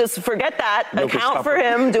 Just forget that. Jokic Account for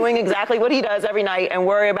him doing exactly what he does every night and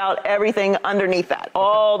worry about everything underneath that,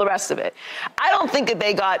 all the rest of it. I don't think that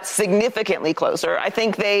they got significantly closer. I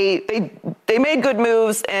think they made good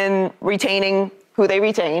moves in retaining who they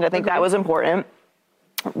retained. I think that was important.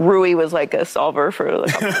 Rui was like a solver for a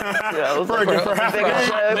couple, for half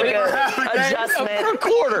adjustment. For a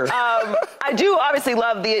quarter. I do obviously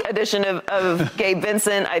love the addition of Gabe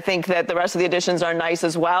Vincent. I think that the rest of the additions are nice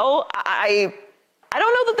as well. I don't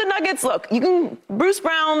know that the Nuggets, look, Bruce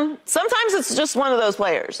Brown, sometimes it's just one of those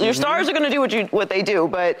players. Your stars are going to do what they do,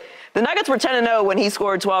 but the Nuggets were 10-0 when he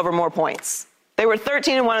scored 12 or more points. They were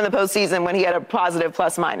 13-1 in the postseason when he had a positive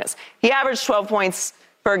plus-minus. He averaged 12 points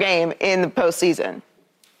per game in the postseason.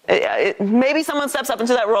 Maybe someone steps up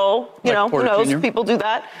into that role. You know, who knows? Jr. People do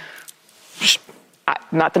that.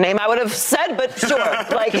 Not the name I would have said, but sure.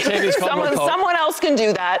 Like someone else can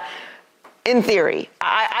do that. In theory,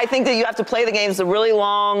 I think that you have to play the games a really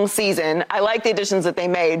long season. I like the additions that they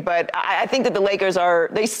made, but I think that the Lakers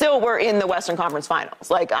they still were in the Western Conference Finals.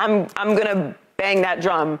 Like I'm gonna bang that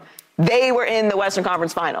drum. They were in the Western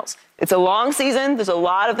Conference Finals. It's a long season. There's a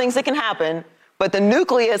lot of things that can happen. But the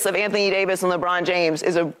nucleus of Anthony Davis and LeBron James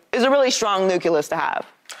is a really strong nucleus to have.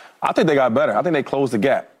 I think they got better. I think they closed the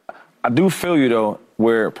gap. I do feel you, though,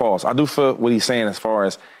 I do feel what he's saying as far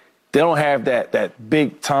as they don't have that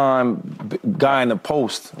big-time guy in the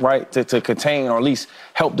post, right, to contain or at least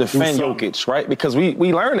help defend Jokic, right? Because we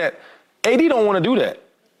learned that AD don't want to do that.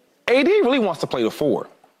 AD really wants to play the 4.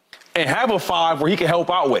 And have a 5 where he can help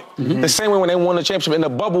out with. The same way when they won the championship in the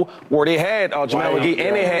bubble where they had Jamal McGee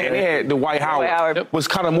and they had the Dwight Howard. Was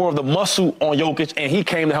kind of more of the muscle on Jokic, and he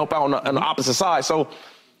came to help out on the opposite side. So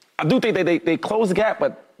I do think they closed the gap,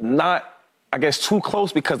 but not, I guess, too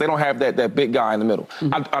close because they don't have that big guy in the middle.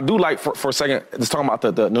 I do like, for a second, just talking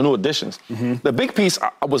about the new additions. The big piece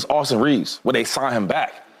was Austin Reeves when they signed him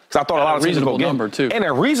back. Because I thought a lot of teams would go get him. Too. And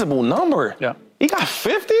a reasonable number. Yeah. He got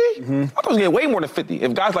 50? I thought he was getting way more than 50.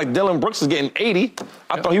 If guys like Dylan Brooks is getting 80,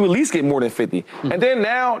 I thought he would at least get more than 50. And then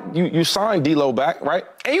now you signed D'Lo back, right?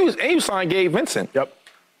 And you signed Gabe Vincent. Yep.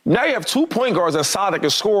 Now you have 2 point guards that solid that can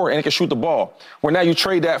score and can shoot the ball. Where now you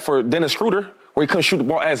trade that for Dennis Schroeder, where he couldn't shoot the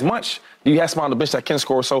ball as much. You have someone on the bench that can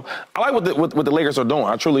score. So I like what the Lakers are doing.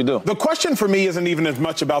 I truly do. The question for me isn't even as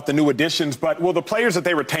much about the new additions, but will the players that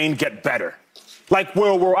they retain get better? Like,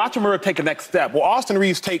 will Hachimura take a next step? Will Austin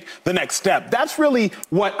Reeves take the next step? That's really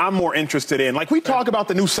what I'm more interested in. Like, we talk about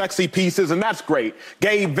the new sexy pieces, and that's great.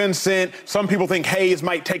 Gabe Vincent, some people think Hayes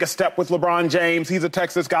might take a step with LeBron James. He's a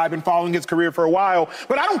Texas guy, been following his career for a while.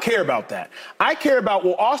 But I don't care about that. I care about,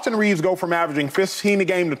 will Austin Reeves go from averaging 15 a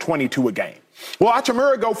game to 22 a game? Will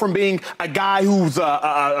Hachimura go from being a guy who's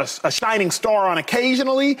a shining star on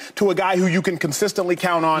occasionally to a guy who you can consistently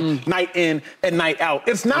count on night in and night out?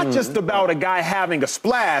 It's not just about a guy having a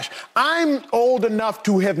splash. I'm old enough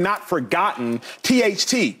to have not forgotten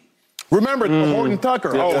THT. Remember Horton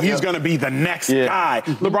Tucker? He's going to be the next guy.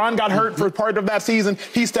 LeBron got hurt for part of that season.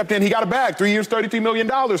 He stepped in. He got a bag, 3 years, $33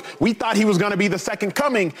 million. We thought he was going to be the second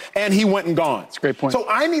coming, and he went and gone. That's a great point. So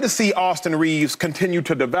I need to see Austin Reeves continue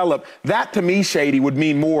to develop. That, to me, Shady, would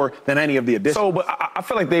mean more than any of the additions. So, but I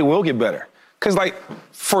feel like they will get better. Because, like,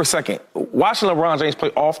 for a second, watching LeBron James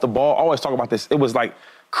play off the ball, I always talk about this. It was, like,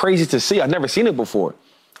 crazy to see. I've never seen it before.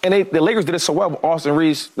 And the Lakers did it so well with Austin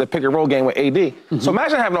Reeves, the pick-and-roll game with AD. So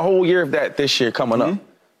imagine having a whole year of that this year coming up.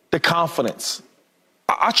 The confidence.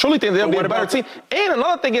 I truly think they'll be a better team. And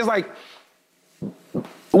another thing is, like,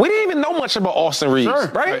 we didn't even know much about Austin Reeves,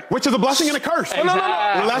 right? Which is a blessing and a curse. No.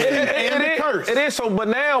 Blessing and a curse. It is. So, but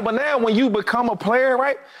now when you become a player,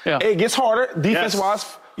 right, it gets harder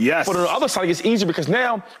defense-wise. Yes. But on the other side, it gets easier because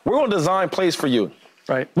now we're going to design plays for you.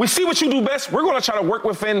 Right. We see what you do best. We're going to try to work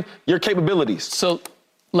within your capabilities. So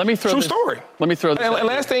let me throw True this. story. Let me throw this. And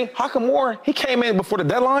last thing, Hachimura, he came in before the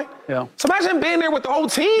deadline. Yeah. So imagine being there with the whole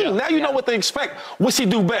team. Now you know what to expect. What's he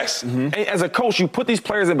do best? And as a coach, you put these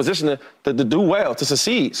players in position to do well, to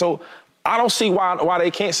succeed. So I don't see why they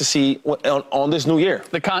can't succeed on this new year.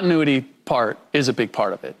 The continuity part is a big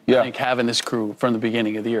part of it. I think having this crew from the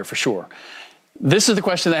beginning of the year, for sure. This is the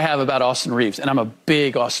question I have about Austin Reeves, and I'm a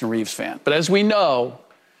big Austin Reeves fan. But as we know,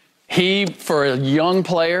 he, for a young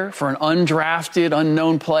player, for an undrafted,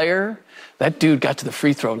 unknown player, that dude got to the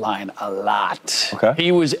free throw line a lot. Okay.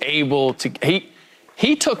 He was able to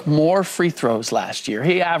he took more free throws last year.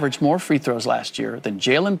 He averaged more free throws last year than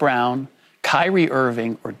Jaylen Brown, Kyrie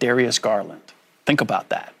Irving, or Darius Garland. Think about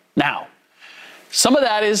that. Now, Some of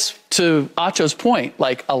that is, to Acho's point,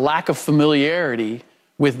 like a lack of familiarity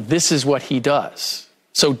with this is what he does.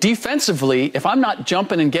 So defensively, if I'm not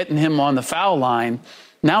jumping and getting him on the foul line,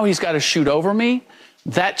 now he's got to shoot over me.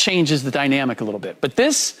 That changes the dynamic a little bit. But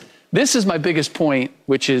this is my biggest point,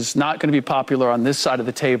 which is not going to be popular on this side of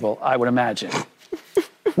the table, I would imagine,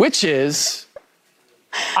 which is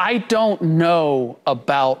I don't know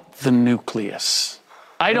about the nucleus.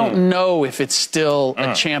 I don't know if it's still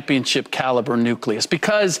a championship caliber nucleus,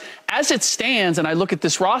 because as it stands, and I look at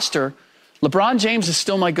this roster, LeBron James is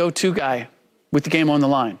still my go-to guy with the game on the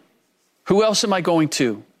line. Who else am I going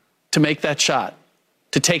to make that shot,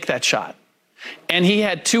 to take that shot? And he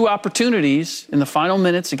had 2 opportunities in the final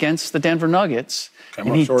minutes against the Denver Nuggets,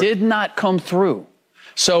 and he did not come through.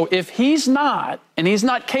 So if he's not, and he's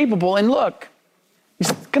not capable, and look,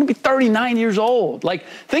 he's going to be 39 years old. Like,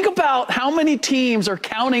 think about how many teams are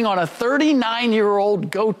counting on a 39-year-old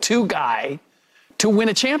go-to guy to win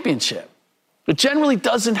a championship. It generally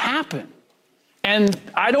doesn't happen. And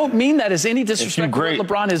I don't mean that as any disrespect to what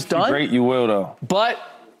LeBron has done. If you're great, you will, though. But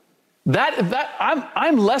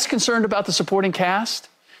I'm less concerned about the supporting cast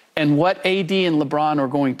and what AD and LeBron are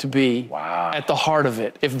going to be at the heart of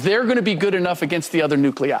it, if they're going to be good enough against the other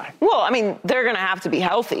nuclei. Well, I mean, they're going to have to be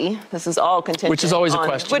healthy. This is all contingent. Which is always a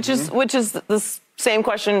question. Which is the same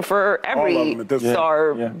question for every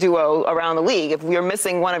star duo around the league. If you're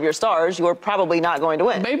missing one of your stars, you're probably not going to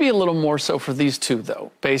win. Maybe a little more so for these two,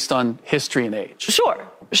 though, based on history and age.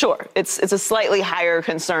 Sure. It's a slightly higher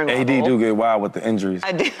concern level. AD do get wild with the injuries.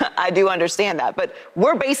 I do understand that. But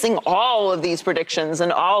we're basing all of these predictions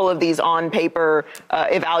and all of these on-paper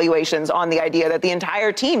evaluations on the idea that the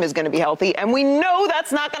entire team is going to be healthy. And we know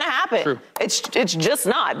that's not going to happen. True. It's just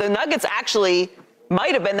not. The Nuggets actually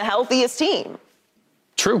might have been the healthiest team.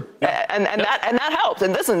 True. And that helped.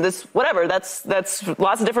 And listen, that's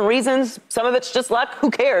lots of different reasons. Some of it's just luck.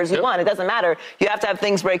 Who cares? You won. It doesn't matter. You have to have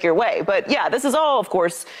things break your way. But yeah, this is all, of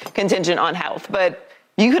course, contingent on health. But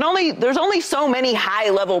there's only so many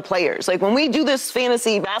high-level players. Like, when we do this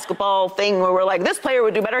fantasy basketball thing where we're like, this player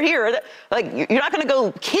would do better here, like, you're not going to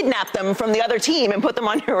go kidnap them from the other team and put them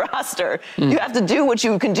on your roster. You have to do what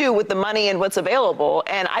you can do with the money and what's available,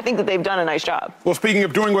 and I think that they've done a nice job. Well, speaking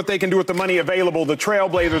of doing what they can do with the money available, the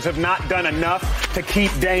Trailblazers have not done enough to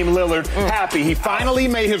keep Dame Lillard happy. He finally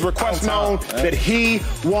made his request known that he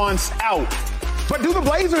wants out. But do the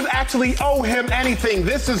Blazers actually owe him anything?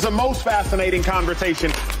 This is the most fascinating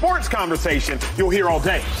conversation, sports conversation, you'll hear all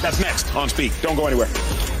day. That's next on Speak. Don't go anywhere.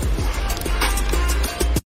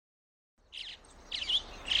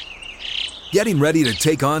 Getting ready to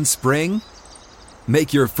take on spring?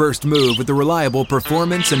 Make your first move with the reliable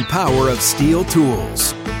performance and power of Steel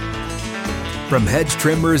tools. From hedge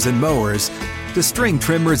trimmers and mowers to string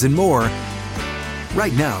trimmers and more,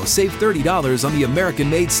 right now, save $30 on the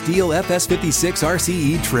American-made Steel FS56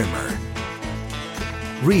 RCE trimmer.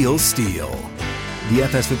 Real Steel. The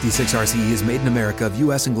FS56 RCE is made in America of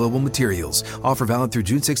U.S. and global materials. Offer valid through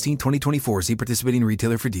June 16, 2024. See participating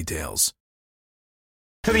retailer for details.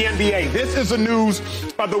 To the NBA. This is the news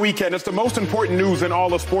of the weekend. It's the most important news in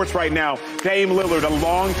all of sports right now. Dame Lillard, a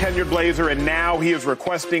long-tenured Blazer, and now he is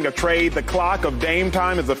requesting a trade. The clock of Dame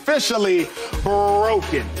time is officially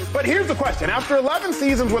broken. But here's the question. After 11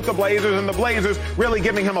 seasons with the Blazers, and the Blazers really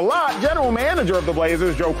giving him a lot, general manager of the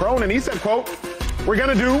Blazers, Joe Cronin, he said, quote, "We're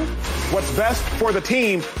going to do what's best for the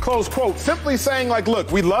team," close quote. Simply saying, like,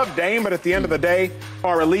 look, we love Dame, but at the end of the day,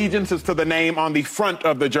 our allegiance is to the name on the front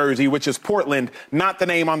of the jersey, which is Portland, not the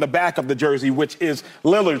name on the back of the jersey, which is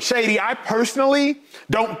Lillard. Shady, I personally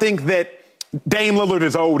don't think that Dame Lillard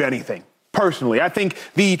is owed anything. Personally, I think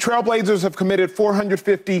the Trailblazers have committed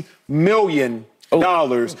 $450 million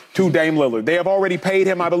to Dame Lillard. They have already paid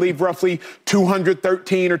him, I believe, roughly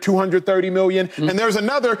 $213 or $230 million. And there's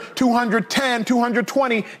another $210,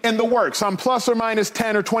 $220 in the works. I'm plus or minus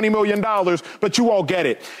 $10 or $20 million, but you all get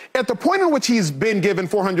it. At the point in which he's been given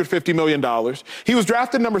 $450 million, he was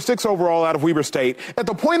drafted number 6 overall out of Weber State. At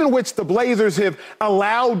the point in which the Blazers have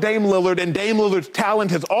allowed Dame Lillard, and Dame Lillard's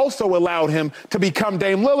talent has also allowed him to become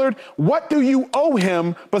Dame Lillard, what do you owe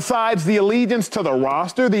him besides the allegiance to the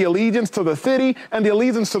roster, the allegiance to the city, and the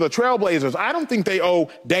allegiance to the Trailblazers? I don't think they owe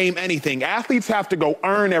Dame anything. Athletes have to go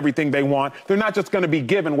earn everything they want. They're not just going to be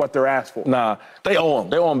given what they're asked for. Nah, they owe him.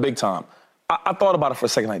 They owe him big time. I thought about it for a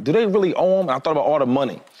second. Like, do they really owe him? And I thought about all the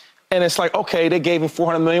money. And it's like, okay, they gave him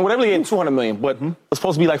 $400 million. Whatever they gave him, $200 million. But it's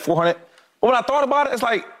supposed to be like $400. But when I thought about it, it's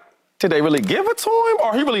like, did they really give it to him?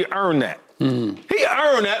 Or he really earned that? He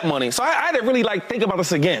earned that money. So I had to really, think about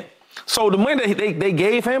this again. So the money that they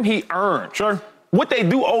gave him, he earned. Sure. What they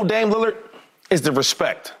do owe Dame Lillard is the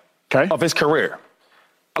respect of his career.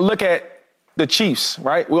 I look at the Chiefs,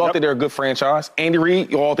 right? We all think they're a good franchise. Andy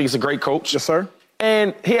Reid, you all think he's a great coach. Yes, sir.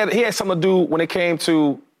 And he had something to do when it came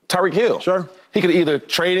to Tyreek Hill. Sure. He could either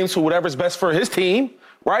trade him to whatever's best for his team,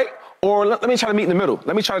 right? Or let me try to meet in the middle.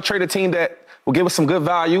 Let me try to trade a team that will give us some good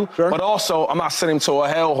value, but also I'm not sending him to a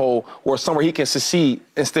hellhole or somewhere he can succeed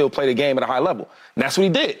and still play the game at a high level. And that's what he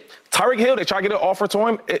did. Tyreek Hill, they tried to get an offer to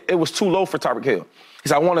him. It was too low for Tyreek Hill. He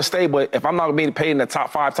said, I want to stay, but if I'm not being paid in the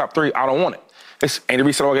top 5, top 3, I don't want it. Andy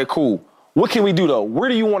Reid said, okay, cool. What can we do, though? Where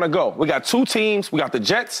do you want to go? We got 2 teams. We got the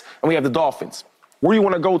Jets, and we have the Dolphins. Where do you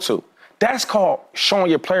want to go to? That's called showing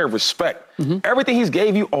your player respect. Everything he's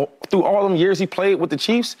gave you through all them years he played with the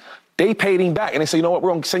Chiefs, they paid him back. And they said, you know what, we're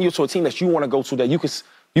going to send you to a team that you want to go to that you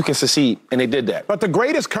can succeed. And they did that. But the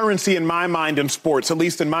greatest currency in my mind in sports, at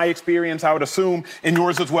least in my experience, I would assume in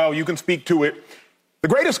yours as well, you can speak to it. The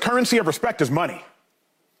greatest currency of respect is money.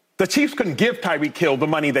 The Chiefs couldn't give Tyreek Hill the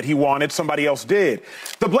money that he wanted. Somebody else did.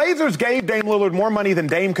 The Blazers gave Dame Lillard more money than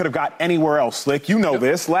Dame could have got anywhere else, Slick. You know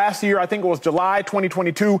this. Last year, I think it was July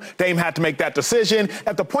 2022, Dame had to make that decision.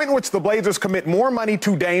 At the point in which the Blazers commit more money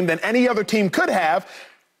to Dame than any other team could have,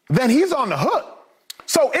 then he's on the hook.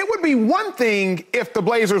 So it would be one thing if the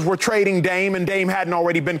Blazers were trading Dame and Dame hadn't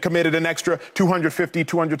already been committed an extra $250,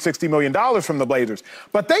 $260 million from the Blazers.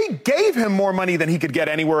 But they gave him more money than he could get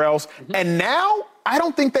anywhere else. And now I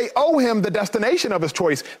don't think they owe him the destination of his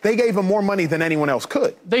choice. They gave him more money than anyone else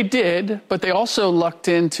could. They did, but they also lucked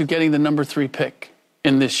into getting the number 3 pick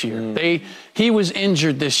in this year. He was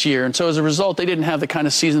injured this year, and so as a result, they didn't have the kind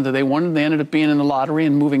of season that they wanted. They ended up being in the lottery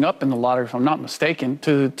and moving up in the lottery, if I'm not mistaken,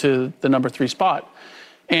 to the number 3 spot.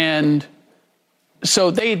 And so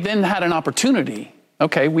they then had an opportunity.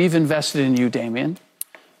 Okay, we've invested in you, Damian.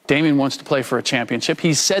 Damian wants to play for a championship.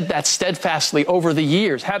 He's said that steadfastly over the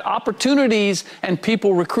years, had opportunities and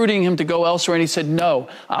people recruiting him to go elsewhere. And he said, no,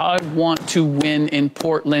 I want to win in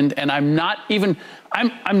Portland. And I'm not even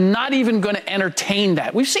going to entertain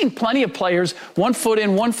that. We've seen plenty of players, 1 foot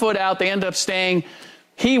in, 1 foot out. They end up staying.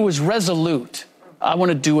 He was resolute. I want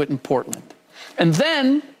to do it in Portland. And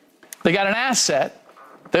then they got an asset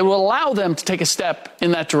that will allow them to take a step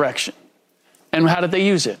in that direction. And how did they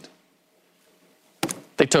use it?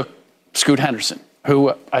 They took Scoot Henderson,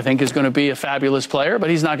 who I think is going to be a fabulous player, but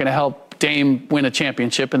he's not going to help Dame win a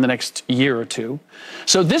championship in the next year or 2.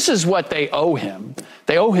 So this is what they owe him.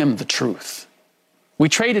 They owe him the truth. We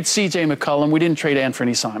traded C.J. McCollum. We didn't trade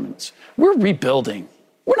Anthony Simons. We're rebuilding.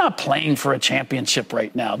 We're not playing for a championship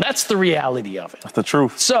right now. That's the reality of it. That's the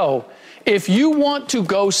truth. So if you want to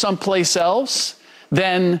go someplace else,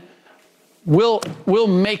 then we'll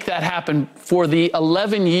make that happen for the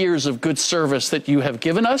 11 years of good service that you have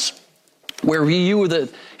given us, where he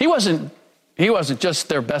wasn't just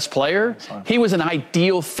their best player. He was an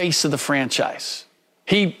ideal face of the franchise.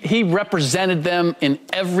 He represented them in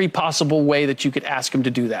every possible way that you could ask him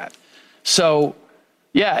to do that. So,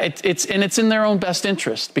 yeah, it's in their own best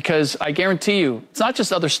interest, because I guarantee you, it's not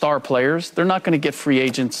just other star players. They're not going to get free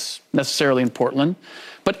agents necessarily in Portland.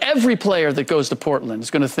 But every player that goes to Portland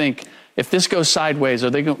is going to think, if this goes sideways,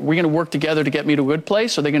 we're going to work together to get me to a good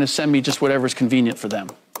place, or are they going to send me just whatever's convenient for them?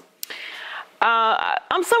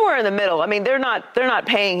 I'm somewhere in the middle. I mean, they're not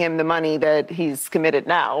paying him the money that he's committed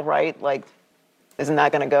now, right? Like, isn't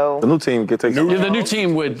that going to go? The new team could take the new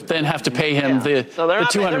team would then have to pay him the $200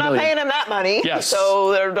 million. They're not paying him that money. Yes.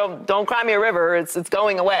 So don't cry me a river. It's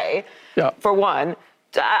going away. Yeah. For one.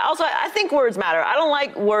 Also, I think words matter. I don't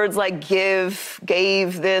like words like give,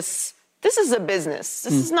 gave, this. This is a business.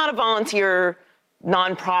 This is not a volunteer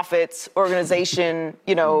nonprofit organization,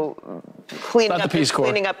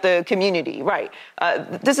 cleaning up the community. Right.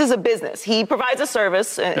 This is a business. He provides a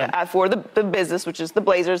service for the business, which is the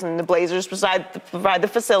Blazers, and the Blazers provide the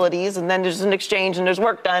facilities, and then there's an exchange and there's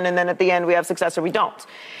work done, and then at the end we have success or we don't.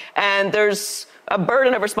 And there's a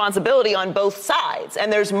burden of responsibility on both sides.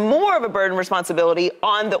 And there's more of a burden of responsibility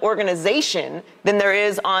on the organization than there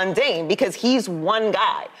is on Dame, because he's one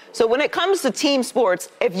guy. So when it comes to team sports,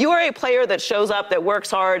 if you're a player that shows up, that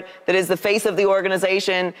works hard, that is the face of the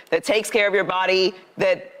organization, that takes care of your body,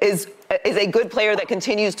 that is a good player that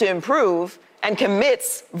continues to improve and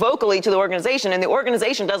commits vocally to the organization, and the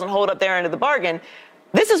organization doesn't hold up their end of the bargain,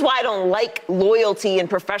 this is why I don't like loyalty in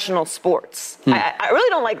professional sports. I really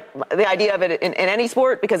don't like the idea of it in any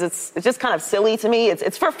sport, because it's just kind of silly to me.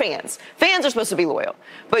 It's for fans. Fans are supposed to be loyal.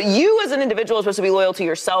 But you as an individual are supposed to be loyal to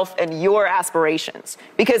yourself and your aspirations.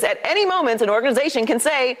 Because at any moment, an organization can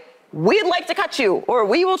say, we'd like to cut you, or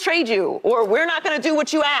we will trade you, or we're not going to do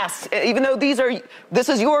what you asked. Even though this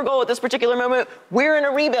is your goal at this particular moment, we're in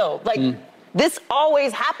a rebuild. This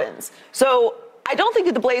always happens. So I don't think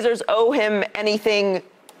that the Blazers owe him anything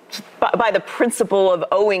by the principle of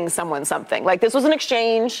owing someone something. Like, this was an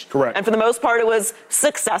exchange. Correct. And for the most part, it was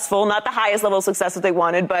successful. Not the highest level of success that they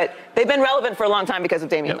wanted, but they've been relevant for a long time because of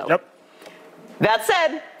Damian Lillard. Yep. That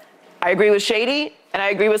said, I agree with Shady and I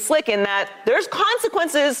agree with Slick in that there's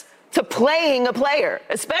consequences to playing a player,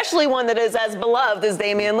 especially one that is as beloved as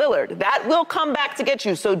Damian Lillard. That will come back to get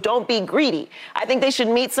you, so don't be greedy. I think they should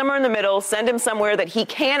meet somewhere in the middle, send him somewhere that he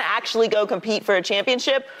can actually go compete for a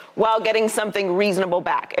championship while getting something reasonable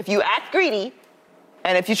back. If you act greedy,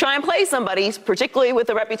 and if you try and play somebody, particularly with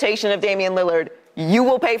the reputation of Damian Lillard, you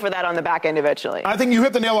will pay for that on the back end eventually. I think you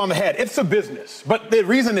hit the nail on the head. It's a business. But the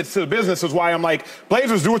reason it's a business is why I'm like,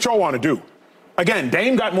 Blazers, do what y'all want to do. Again,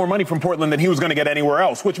 Dame got more money from Portland than he was going to get anywhere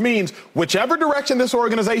else, which means whichever direction this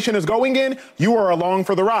organization is going in, you are along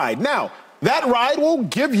for the ride. Now, that ride will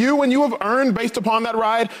give you, and you have earned, based upon that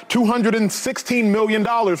ride, $216 million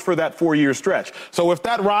for that 4-year stretch. So if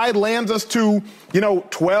that ride lands us to,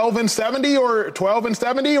 12-70 or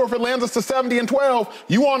 12-70, or if it lands us to 70-12,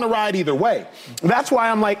 you on the ride either way. That's why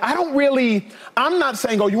I'm like, I'm not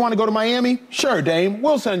saying, you want to go to Miami? Sure, Dame,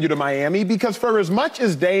 we'll send you to Miami, because for as much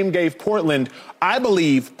as Dame gave Portland, I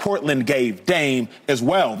believe Portland gave Dame as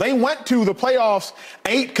well. They went to the playoffs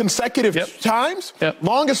 8 consecutive times,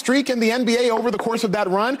 longest streak in the NBA over the course of that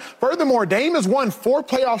run. Furthermore, Dame has won 4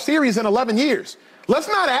 playoff series in 11 years. Let's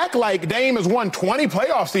not act like Dame has won 20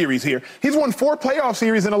 playoff series here. He's won 4 playoff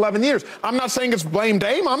series in 11 years. I'm not saying it's blame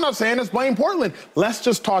Dame. I'm not saying it's blame Portland. Let's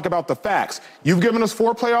just talk about the facts. You've given us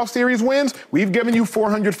 4 playoff series wins. We've given you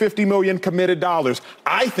 $450 million committed dollars.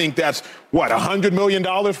 I think that's, $100 million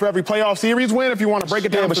for every playoff series win if you want to break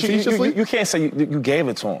it down facetiously? You can't say you gave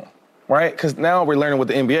it to him, right? Because now we're learning with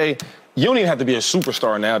the NBA, you don't even have to be a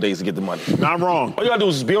superstar nowadays to get the money. Not wrong. All you got to do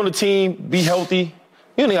is be on the team, be healthy.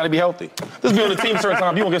 You don't got to be healthy. Just be on the team a certain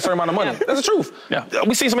time, you won't get a certain amount of money. That's the truth. Yeah.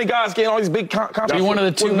 We see so many guys getting all these big contracts. Be one of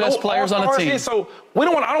the 2 best players on the team. So I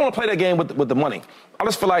don't want to play that game with the money. I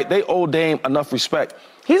just feel like they owe Dame enough respect.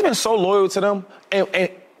 He's been so loyal to them, and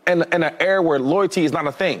in an era where loyalty is not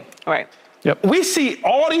a thing. All right. Yep. We see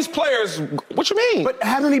all these players. What you mean? But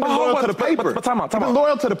hasn't he been loyal to the paper? But time out. He's been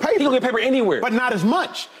loyal to the paper. He don't get paper anywhere. But not as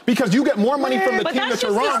much, because you get more money from the team that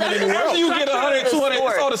you're on than anywhere else. You get 100, 200,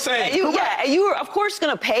 it's all the same. You are, of course,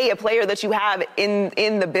 going to pay a player that you have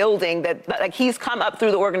in the building that, like, he's come up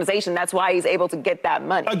through the organization. That's why he's able to get that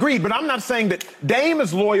money. Agreed, but I'm not saying that Dame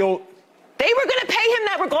is loyal. They were going to pay him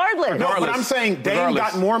that regardless. No, but I'm saying Dame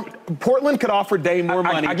got more. Portland could offer Dame more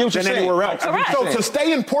money than anywhere else. So to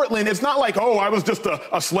stay in Portland, it's not like, I was just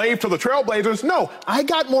a slave to the Trailblazers. No, I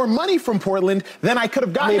got more money from Portland than I could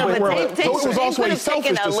have gotten anywhere else. So it was also a selfish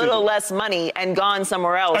decision. Taken a little less money and gone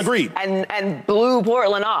somewhere else. Agreed. And blew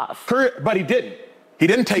Portland off. But he didn't. He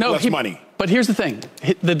didn't take less money. But here's the thing.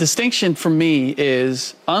 The distinction for me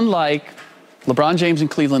is, unlike LeBron James in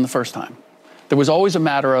Cleveland the first time, there was always a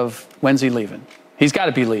matter of, when's he leaving? He's got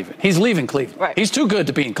to be leaving. He's leaving Cleveland. Right. He's too good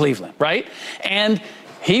to be in Cleveland, right? And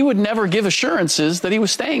he would never give assurances that he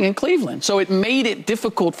was staying in Cleveland. So it made it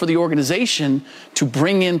difficult for the organization to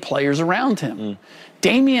bring in players around him.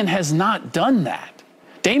 Damian has not done that.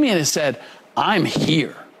 Damian has said, I'm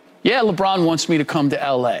here. Yeah, LeBron wants me to come to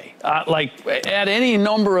L.A. At any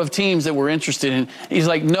number of teams that we're interested in, he's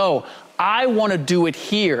like, no, I want to do it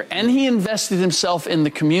here. And he invested himself in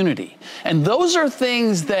the community. And those are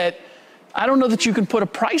things that I don't know that you can put a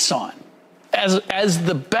price on. As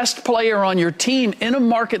the best player on your team in a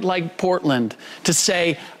market like Portland, to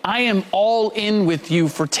say, I am all in with you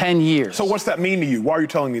for 10 years. So what's that mean to you? Why are you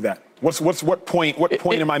telling me that? What point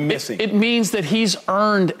am I missing? It means that he's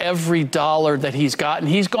earned every dollar that he's gotten.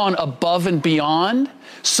 He's gone above and beyond.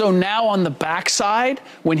 So now on the backside,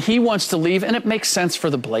 when he wants to leave, and it makes sense for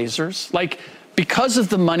the Blazers, because of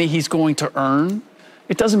the money he's going to earn,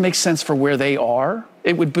 it doesn't make sense for where they are.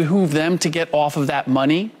 It would behoove them to get off of that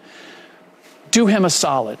money. Do him a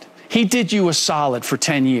solid. He did you a solid for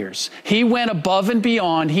 10 years. He went above and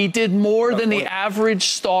beyond. He did more than the average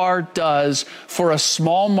star does for a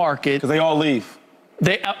small market. Because they all leave.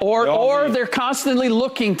 Or they're constantly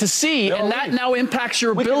looking to see, and that now impacts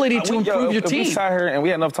your ability to improve your team. If we sat here and we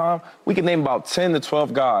had enough time, we could name about 10 to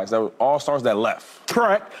 12 guys that were all-stars that left.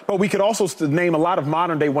 Correct. But we could also name a lot of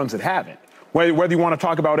modern-day ones that haven't. Whether you want to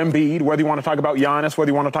talk about Embiid, whether you want to talk about Giannis,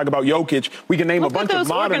 whether you want to talk about Jokic, we can name a bunch of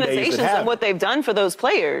modern days that have. And what they've done for those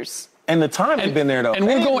players. And the time they've been there, though. And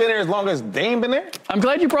we've been there as long as Dame been there. I'm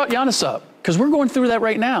glad you brought Giannis up, because we're going through that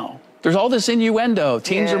right now. There's all this innuendo.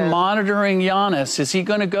 Teams are monitoring Giannis. Is he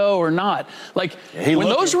going to go or not? When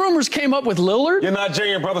those rumors came up with Lillard. You're not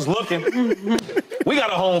Junior Brothers looking. We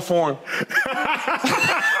got a home for him.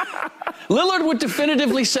 Lillard would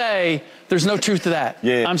definitively say, There's no truth to that.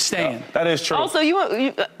 Yeah, I'm staying. That is true. Also,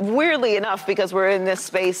 you weirdly enough, because we're in this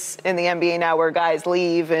space in the NBA now where guys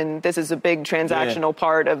leave and this is a big transactional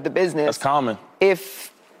part of the business. That's common.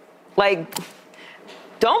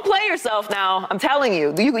 Don't play yourself now. I'm telling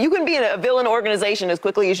you. You can be in a villain organization as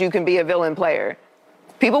quickly as you can be a villain player.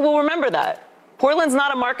 People will remember that. Portland's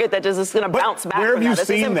not a market that just is going to bounce back from that. This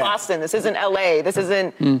isn't Boston. This isn't L.A. This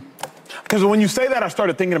isn't... Because when you say that, I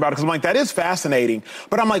started thinking about it because I'm like, that is fascinating.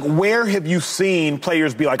 But I'm like, where have you seen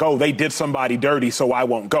players be like, oh, they did somebody dirty, so I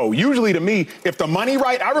won't go? Usually to me, if the money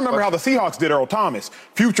right, I remember how the Seahawks did Earl Thomas.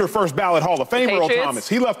 Future first ballot Hall of Famer Earl Thomas.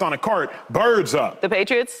 He left on a cart, birds up. The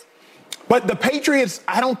Patriots? But the Patriots,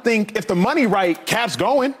 I don't think, if the money right, Cap's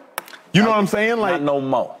going. You know what I'm saying? Not no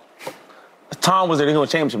more. Tom was there to win a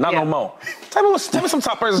championship. Not no more. Tell me some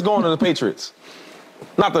top players going to the Patriots.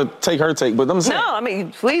 Not to take her take, but I'm saying. No, I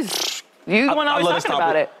mean, please. You the one always talking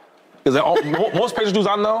about it. Because most Patriots dudes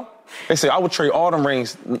I know, they say, I would trade all them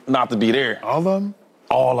rings not to be there. All of them?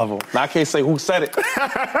 All of them. Now, I can't say who said it.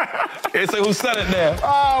 Can't say who said it there.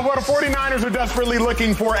 Well, the 49ers are desperately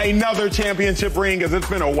looking for another championship ring as it's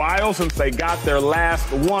been a while since they got their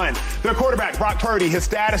last one. Their quarterback, Brock Purdy, his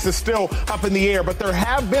status is still up in the air, but there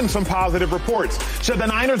have been some positive reports. Should the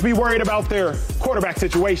Niners be worried about their quarterback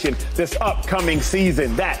situation this upcoming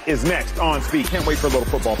season? That is next on Speak. Can't wait for a little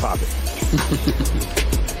football topic.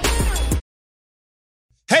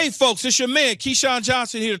 Hey, folks, it's your man, Keyshawn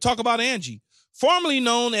Johnson, here to talk about Angie, formerly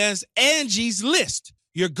known as Angie's List,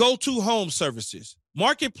 your go-to home services.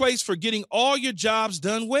 Marketplace for getting all your jobs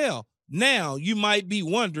done well. Now, you might be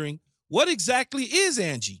wondering, what exactly is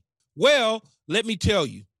Angie? Well, let me tell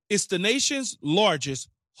you. It's the nation's largest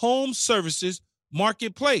home services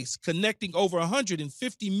marketplace, connecting over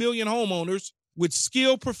 150 million homeowners with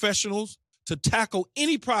skilled professionals to tackle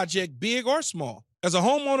any project, big or small. As a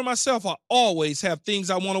homeowner myself, I always have things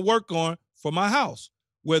I want to work on for my house,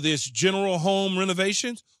 whether it's general home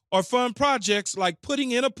renovations or fun projects like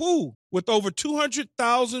putting in a pool. With over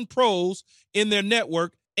 200,000 pros in their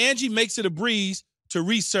network, Angie makes it a breeze to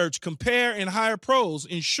research, compare, and hire pros,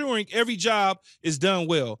 ensuring every job is done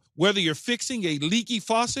well. Whether you're fixing a leaky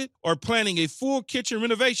faucet or planning a full kitchen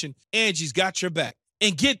renovation, Angie's got your back.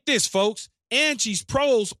 And get this, folks. Angie's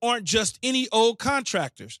pros aren't just any old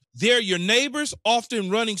contractors. They're your neighbors, often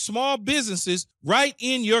running small businesses right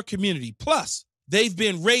in your community. Plus, they've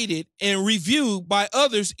been rated and reviewed by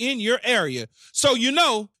others in your area. So you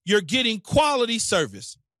know you're getting quality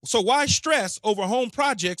service. So why stress over home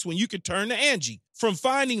projects when you can turn to Angie? From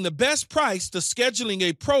finding the best price to scheduling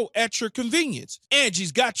a pro at your convenience,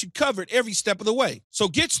 Angie's got you covered every step of the way. So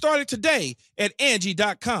get started today at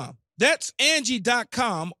Angie.com. That's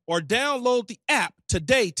Angie.com, or download the app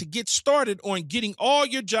today to get started on getting all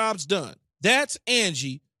your jobs done. That's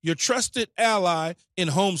Angie, your trusted ally in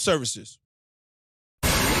home services.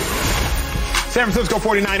 San Francisco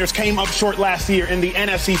 49ers came up short last year in the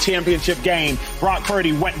NFC Championship game. Brock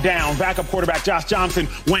Purdy went down. Backup quarterback Josh Johnson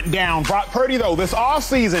went down. Brock Purdy, though, this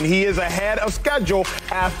offseason, he is ahead of schedule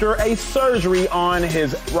after a surgery on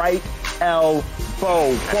his right elbow.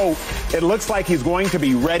 Quote, it looks like he's going to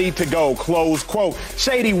be ready to go, close quote.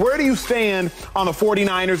 Shady, where do you stand on the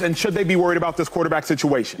 49ers, and should they be worried about this quarterback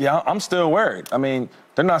situation? Yeah, I'm still worried. I mean,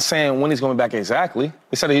 they're not saying when he's going to be back exactly.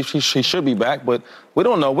 They said he should be back, but we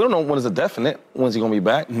don't know. We don't know when is a definite. When's he going to be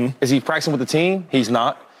back? Mm-hmm. Is he practicing with the team? He's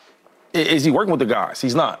not. Is he working with the guys?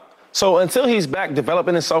 He's not. So until he's back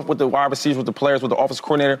developing himself with the wide receivers, with the players, with the offensive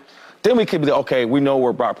coordinator, then we could be like, okay, we know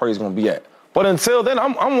where Brock Purdy's going to be at. But until then,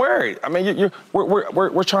 I'm worried. I mean,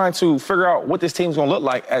 we're trying to figure out what this team's going to look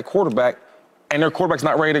like at quarterback, and their quarterback's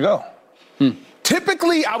not ready to go.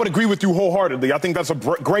 Typically, I would agree with you wholeheartedly. I think that's a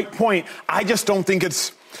great point. I just don't think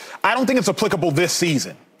it's applicable this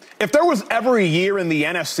season. If there was ever a year in the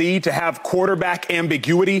NFC to have quarterback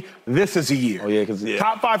ambiguity, this is a year. Oh, yeah, because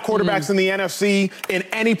top 5 quarterbacks in the NFC in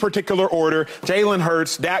any particular order: Jalen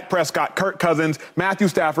Hurts, Dak Prescott, Kirk Cousins, Matthew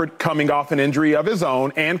Stafford coming off an injury of his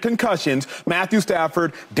own and concussions. Matthew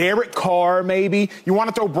Stafford, Derek Carr, maybe. You want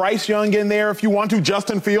to throw Bryce Young in there if you want to.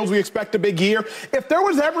 Justin Fields, we expect a big year. If there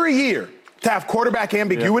was ever a year to have quarterback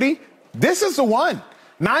ambiguity, this is the one.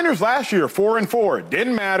 Niners last year, 4-4.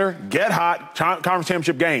 Didn't matter. Get hot. Conference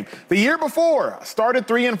championship game. The year before, started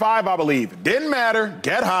 3-5, I believe. Didn't matter.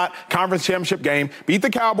 Get hot. Conference championship game. Beat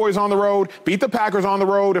the Cowboys on the road. Beat the Packers on the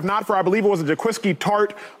road. If not for, I believe it was a Jaquiski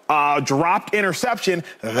Tart dropped interception,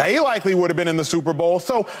 they likely would have been in the Super Bowl.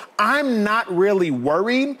 So I'm not really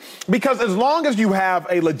worried, because as long as you have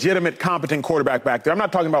a legitimate, competent quarterback back there, I'm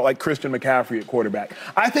not talking about like Christian McCaffrey at quarterback.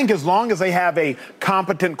 I think as long as they have a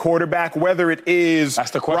competent quarterback, whether it is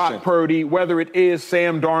Brock Purdy, whether it is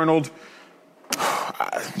Sam Darnold,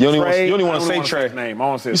 You don't even want to say Trey. Name. I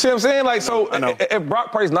want to say you see what I'm saying? Like, so if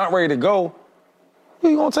Brock Purdy's not ready to go, who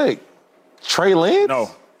you gonna take? Trey Lance?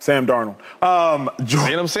 No, Sam Darnold. You know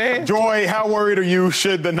what I'm saying? Joy, how worried are you?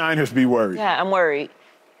 Should the Niners be worried? Yeah, I'm worried.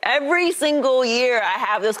 Every single year I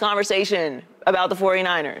have this conversation about the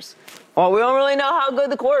 49ers. Well, we don't really know how good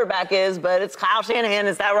the quarterback is, but it's Kyle Shanahan.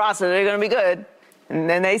 It's that roster. They're going to be good. And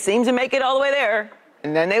then they seem to make it all the way there.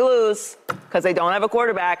 And then they lose because they don't have a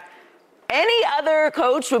quarterback. Any other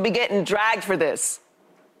coach would be getting dragged for this.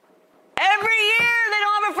 Every year they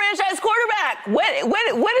don't have a franchise quarterback.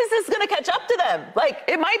 When is this going to catch up to them? Like,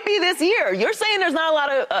 it might be this year. You're saying there's not a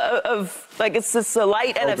lot of it's just a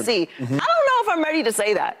light NFC. I don't know if I'm ready to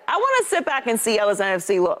say that. I want to sit back and see how this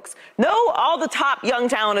NFC looks. No, all the top young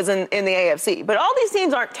talent is in the AFC, but all these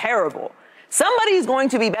teams aren't terrible. Somebody's going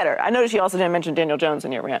to be better. I noticed you also didn't mention Daniel Jones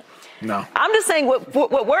in your rant. No. I'm just saying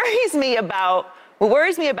what worries me about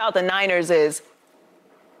the Niners is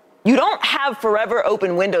you don't have forever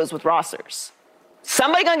open windows with rosters.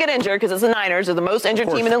 Somebody's going to get injured because it's the Niners. They're the most injured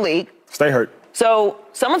team in the league. Stay hurt. So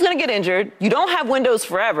someone's going to get injured. You don't have windows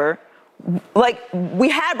forever. Like, we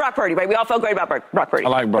had Brock Purdy, right? We all felt great about Brock Purdy. I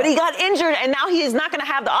like Brock. But he got injured, and now he is not going to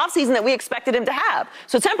have the offseason that we expected him to have.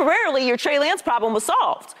 So temporarily, your Trey Lance problem was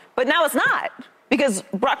solved. But now it's not. Because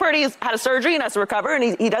Brock Purdy has had a surgery and has to recover,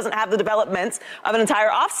 and he doesn't have the developments of an entire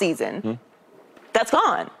offseason. Mm-hmm. That's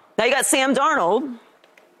gone. Now you got Sam Darnold.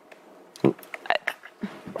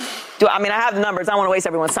 I have the numbers. I don't want to waste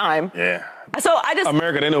everyone's time. Yeah. So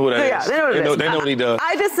America, they know who that is. They know what he does.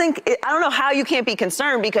 I just think, I don't know how you can't be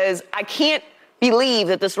concerned, because I can't believe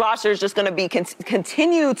that this roster is just going to be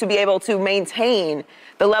continue to be able to maintain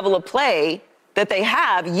the level of play that they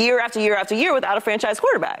have year after year after year without a franchise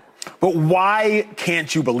quarterback. But why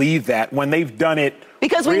can't you believe that when they've done it?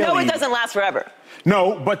 Because we know it doesn't last forever.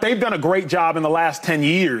 No, but they've done a great job in the last 10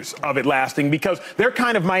 years of it lasting, because they're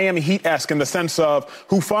kind of Miami Heat-esque in the sense of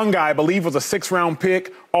Hufanga, I believe, was a 6th-round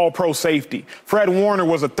pick, all-pro safety. Fred Warner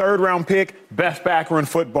was a 3rd-round pick, best backer in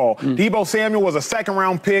football. Deebo Samuel was a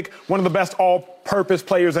 2nd-round pick, one of the best all-purpose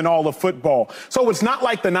players in all of football. So it's not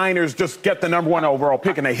like the Niners just get the number 1 overall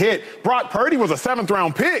pick and they hit. Brock Purdy was a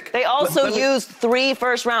 7th-round pick. They also used 3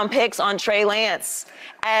 first-round picks on Trey Lance.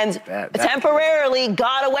 And temporarily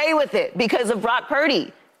got away with it because of Brock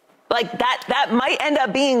Purdy. Like, that might end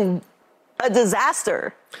up being a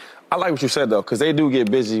disaster. I like what you said, though, because they do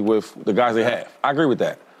get busy with the guys they have. I agree with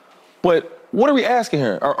that. But what are we asking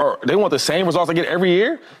here? Or they want the same results they get every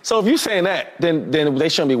year? So if you're saying that, then they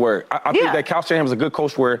shouldn't be worried. I think that Kyle Shanahan is a good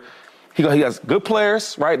coach where he has good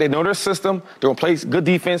players, right? They know their system. They're going to play good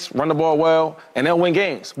defense, run the ball well, and they'll win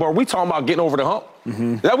games. But are we talking about getting over the hump?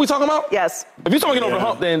 Mm-hmm. Is that what we're talking about? Yes. If you're talking getting over the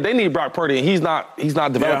hump, then they need Brock Purdy, and he's not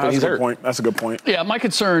developing. He's hurt. That's a good point. Yeah, my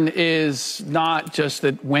concern is not just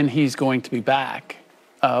that when he's going to be back,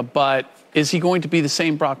 but is he going to be the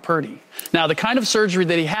same Brock Purdy? Now, the kind of surgery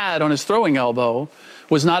that he had on his throwing elbow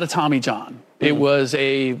was not a Tommy John. It was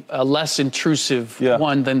a less intrusive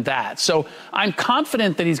one than that. So I'm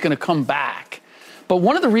confident that he's going to come back. But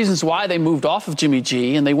one of the reasons why they moved off of Jimmy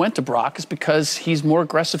G and they went to Brock is because he's more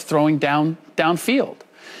aggressive throwing downfield.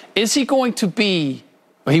 Is he going to be?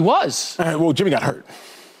 Well, he was. Well, Jimmy got hurt.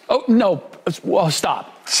 Oh, no. Well,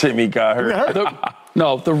 stop. Jimmy got hurt.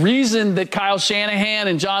 The reason that Kyle Shanahan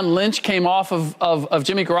and John Lynch came off of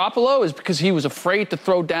Jimmy Garoppolo is because he was afraid to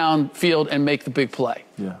throw downfield and make the big play.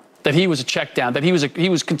 Yeah. That he was a check down, that he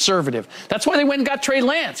was conservative. That's why they went and got Trey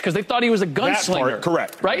Lance, because they thought he was a gunslinger.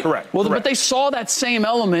 Correct. Right? Correct. Well, but they saw that same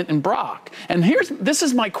element in Brock. And this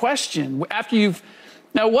is my question.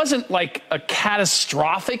 Now, it wasn't like a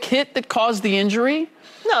catastrophic hit that caused the injury.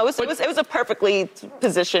 No, it was a perfectly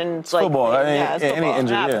positioned football. Any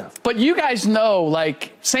injury, But you guys know,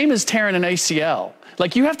 same as tearing an ACL.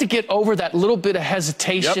 You have to get over that little bit of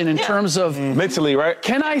hesitation in terms of mentally, right?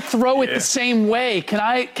 Can I throw it the same way? Can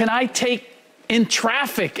I take in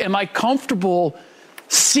traffic? Am I comfortable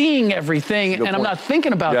seeing everything? And I'm not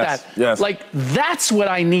thinking about that. Yes. That's what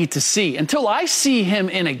I need to see. Until I see him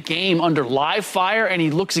in a game under live fire and he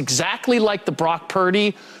looks exactly like the Brock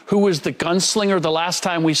Purdy who was the gunslinger the last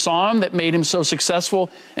time we saw him that made him so successful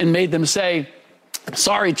and made them say,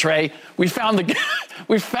 sorry, Trey, we found the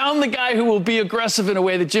guy who will be aggressive in a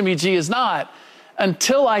way that Jimmy G is not.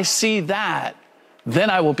 Until I see that, then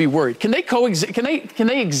I will be worried. Can they coexist? Can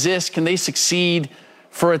they exist? Can they succeed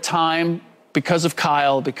for a time because of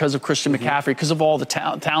Kyle, because of Christian McCaffrey, because of all the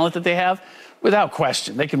talent that they have? Without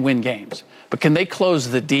question, they can win games. But can they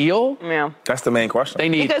close the deal? Yeah. That's the main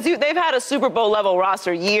question. Because they've had a Super Bowl level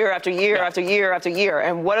roster year after year after year after year.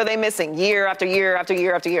 And what are they missing year after year after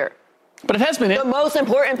year after year? But it has been the most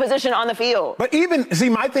important position on the field. But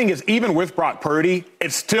my thing is, even with Brock Purdy,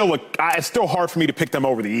 it's still hard for me to pick them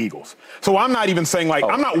over the Eagles. So I'm not even saying,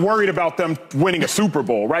 I'm not worried about them winning a Super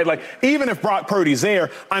Bowl, right? Like, even if Brock Purdy's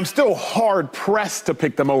there, I'm still hard-pressed to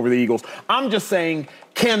pick them over the Eagles. I'm just saying,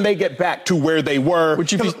 can they get back to where they were?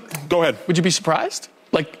 Go ahead. Would you be surprised?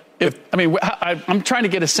 I'm trying to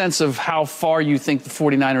get a sense of how far you think the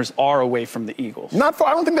 49ers are away from the Eagles. Not far.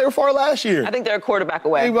 I don't think they were far last year. I think they're a quarterback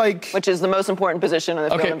away, which is the most important position on the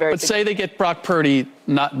field. Okay, but say they get Brock Purdy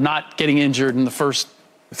not getting injured in the first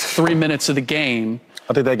 3 minutes of the game.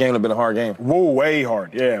 I think that game would have been a hard game. Whoa, way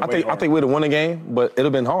hard. Yeah, I think we'd have won the game, but it would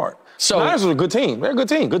have been hard. So the Niners are a good team. They're a good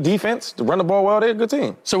team. Good defense. To run the ball well, they're a good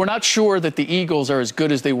team. So we're not sure that the Eagles are as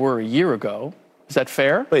good as they were a year ago. Is that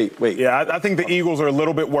fair? Wait. Yeah, I think the Eagles are a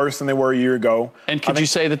little bit worse than they were a year ago. And could you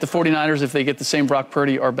say that the 49ers, if they get the same Brock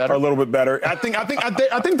Purdy, are better? Are a little bit better. I think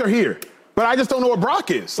they're here. But I just don't know what Brock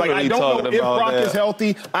is. I don't know if Brock is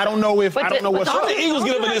healthy. I don't know what's How the Eagles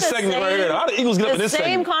get up in this segment right here? How the Eagles get up in this segment?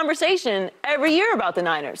 The same conversation every year about the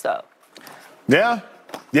Niners, though. Yeah.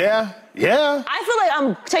 I feel like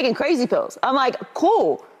I'm taking crazy pills. I'm like,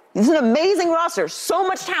 cool. It's an amazing roster. So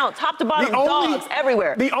much talent, top to bottom, dogs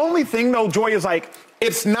everywhere. The only thing, though, Joy, is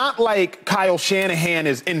it's not like Kyle Shanahan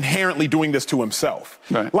is inherently doing this to himself.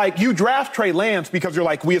 Right. You draft Trey Lance because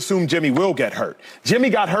you're we assume Jimmy will get hurt. Jimmy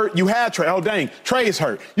got hurt. You had Trey. Oh, dang. Trey's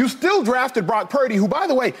hurt. You still drafted Brock Purdy, who, by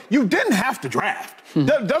the way, you didn't have to draft.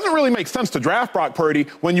 Doesn't really make sense to draft Brock Purdy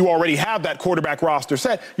when you already have that quarterback roster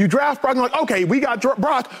set. You draft Brock and okay, we got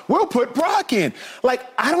Brock. We'll put Brock in.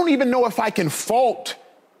 I don't even know if I can fault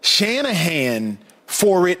Shanahan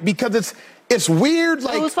for it because it's weird.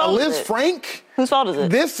 Liz Frank. Whose fault is it?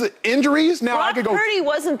 This injuries. Now Brock Purdy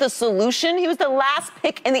wasn't the solution. He was the last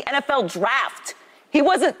pick in the NFL draft. He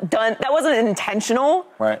wasn't done. That wasn't intentional.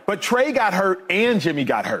 Right. But Trey got hurt and Jimmy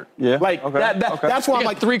got hurt. Yeah. That's why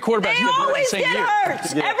I'm 3 quarterbacks. They always get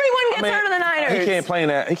hurt. Yeah. Everyone gets hurt in the Niners. He can't blame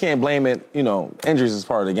that. He can't blame it. Injuries is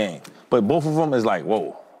part of the game. But both of them is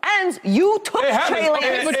whoa. And you took Trey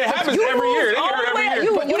Lance. It happens every year. They get hurt every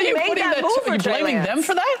year. What are you blaming them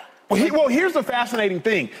for that? Well, here's the fascinating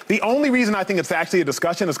thing. The only reason I think it's actually a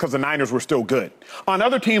discussion is because the Niners were still good. On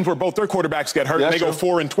other teams where both their quarterbacks get hurt and they go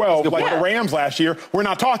 4-12, the Rams last year, we're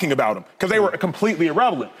not talking about them because they were completely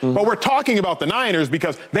irrelevant. But we're talking about the Niners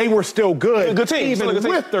because they were still good. Good team. Even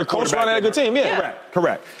with their coach running a good team. Yeah.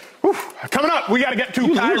 Correct. Whew. Coming up, we got to get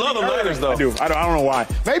to Kyrie. You love the Niners, though. I do. I don't know why.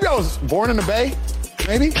 Maybe I was born in the Bay.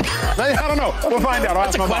 Maybe? I don't know. We'll find out.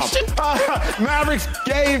 That's a question? Mavericks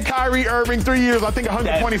gave Kyrie Irving 3 years, I think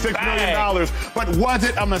 $126 million. But was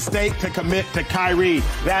it a mistake to commit to Kyrie?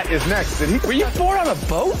 That is next. Were you born on a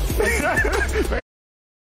boat?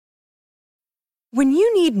 When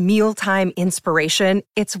you need mealtime inspiration,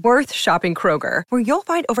 it's worth shopping Kroger, where you'll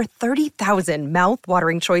find over 30,000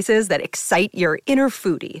 mouth-watering choices that excite your inner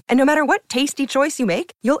foodie. And no matter what tasty choice you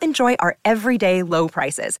make, you'll enjoy our everyday low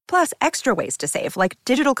prices, plus extra ways to save, like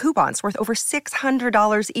digital coupons worth over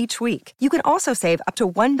 $600 each week. You can also save up to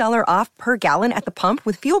 $1 off per gallon at the pump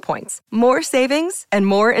with fuel points. More savings and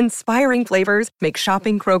more inspiring flavors make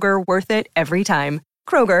shopping Kroger worth it every time.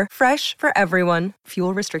 Kroger, fresh for everyone.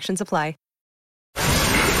 Fuel restrictions apply.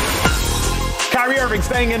 Kyrie Irving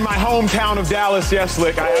staying in my hometown of Dallas. Yes,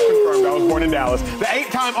 Slick, I have confirmed I was born in Dallas. The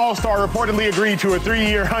 8-time All-Star reportedly agreed to a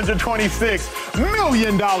 3-year, $126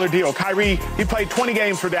 million deal. Kyrie, he played 20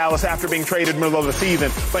 games for Dallas after being traded middle of the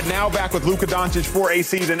season, but now back with Luka Doncic for a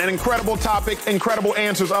season. An incredible topic, incredible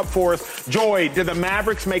answers up for us. Joy, did the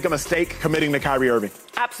Mavericks make a mistake committing to Kyrie Irving?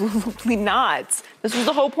 Absolutely not. This was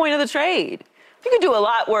the whole point of the trade. You could do a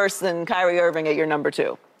lot worse than Kyrie Irving at your number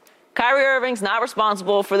 2. Kyrie Irving's not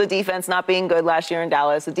responsible for the defense not being good last year in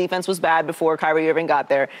Dallas. The defense was bad before Kyrie Irving got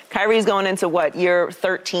there. Kyrie's going into, year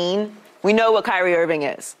 13? We know what Kyrie Irving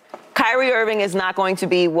is. Kyrie Irving is not going to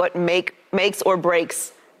be what makes or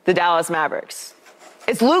breaks the Dallas Mavericks.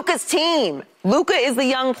 It's Luka's team. Luka is the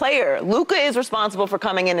young player. Luka is responsible for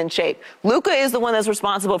coming in shape. Luka is the one that's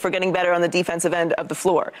responsible for getting better on the defensive end of the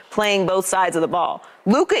floor, playing both sides of the ball.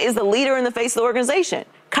 Luka is the leader in the face of the organization.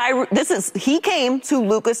 He came to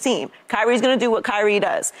Luka's team. Kyrie's going to do what Kyrie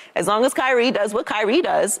does. As long as Kyrie does what Kyrie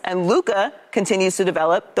does and Luka continues to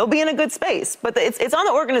develop, they'll be in a good space. But it's on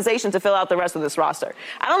the organization to fill out the rest of this roster.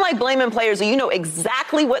 I don't like blaming players who you know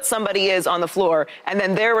exactly what somebody is on the floor and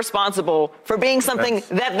then they're responsible for being something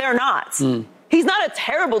that they're not. He's not a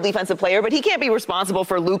terrible defensive player, but he can't be responsible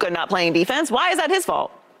for Luka not playing defense. Why is that his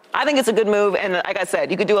fault? I think it's a good move, and like I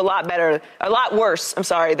said, you could do a lot worse,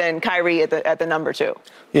 than Kyrie at the number 2.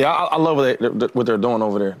 Yeah, I love what they're doing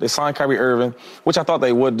over there. They signed Kyrie Irving, which I thought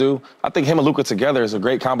they would do. I think him and Luka together is a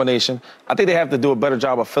great combination. I think they have to do a better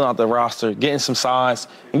job of filling out the roster, getting some size,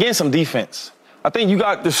 and getting some defense. I think you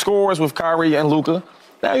got the scores with Kyrie and Luka.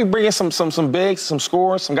 Now you bring in some bigs, some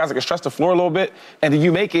scorers, some guys that can stretch the floor a little bit, and then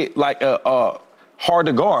you make it like hard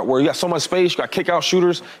to guard, where you got so much space, you got kick-out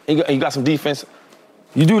shooters, and you got some defense.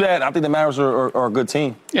 You do that, I think the Mavericks are a good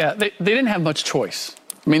team. Yeah, they didn't have much choice.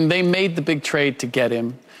 I mean, they made the big trade to get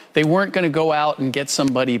him. They weren't going to go out and get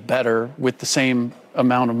somebody better with the same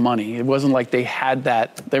amount of money. It wasn't like they had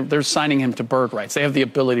that. They're signing him to bird rights. They have the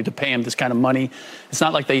ability to pay him this kind of money. It's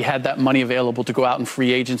not like they had that money available to go out in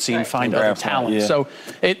free agency and find other talent. Yeah. So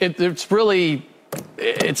it's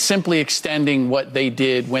simply extending what they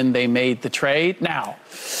did when they made the trade. Now,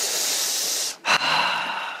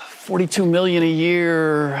 $42 million a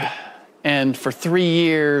year, and for 3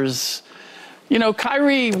 years. You know,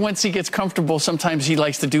 Kyrie, once he gets comfortable, sometimes he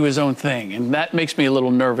likes to do his own thing, and that makes me a little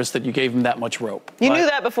nervous that you gave him that much rope. You knew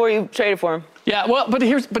that before you traded for him. Yeah, well, but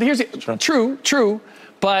here's true,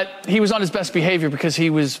 but he was on his best behavior because he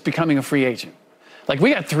was becoming a free agent. Like,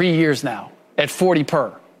 we got 3 years now at 40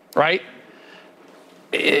 per, right?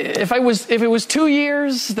 If it was 2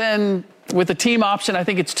 years, then with a team option, I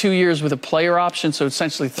think it's 2 years with a player option, so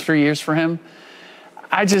essentially 3 years for him.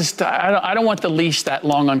 I don't want the leash that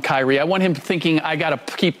long on Kyrie. I want him thinking I got to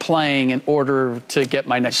keep playing in order to get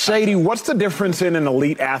my next. Shady, what's the difference in an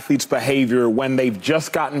elite athlete's behavior when they've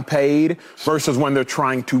just gotten paid versus when they're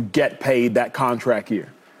trying to get paid that contract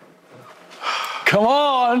year? Come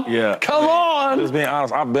on. Yeah. Come on. Just being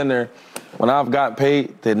honest, I've been there. When I've got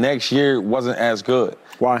paid, the next year wasn't as good.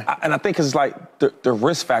 Why? I think it's like the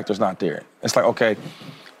risk factor's not there. It's like, okay,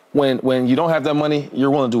 when you don't have that money,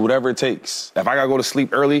 you're willing to do whatever it takes. If I got to go to sleep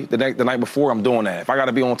early the night before, I'm doing that. If I got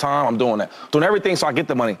to be on time, I'm doing that. Doing everything so I get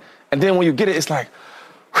the money. And then when you get it, it's like,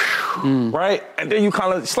 whew, right? And then you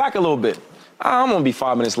kind of slack a little bit. I'm going to be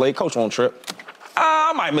 5 minutes late. Coach won't trip.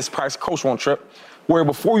 I might miss practice. Coach won't trip. Where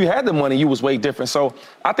before you had the money, you was way different. So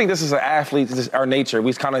I think this is an athlete. This is our nature.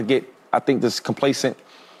 We kind of get, I think, this complacent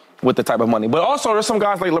with the type of money. But also, there's some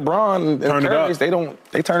guys like LeBron and Curry,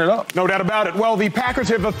 they turn it up. No doubt about it. Well, the Packers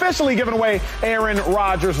have officially given away Aaron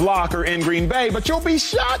Rodgers' locker in Green Bay, but you'll be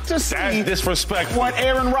shocked to see that's disrespectful. What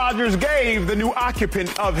Aaron Rodgers gave the new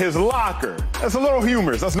occupant of his locker. That's a little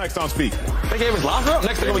humorous. That's next on Speak. They gave his locker up?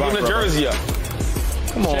 Next they're going to give him the jersey up.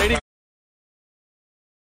 Come on. Shady.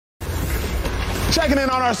 Checking in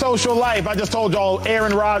on our social life, I just told y'all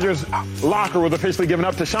Aaron Rodgers' locker was officially given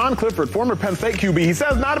up to Sean Clifford, former Penn State QB. He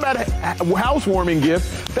says not a bad housewarming gift.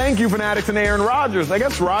 Thank you, Fanatics and Aaron Rodgers. I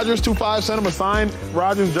guess Rodgers25 sent him a signed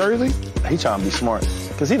Rodgers jersey. He trying to be smart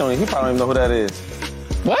because he probably don't even know who that is.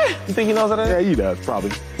 What? You think he knows who that is? Yeah, he does,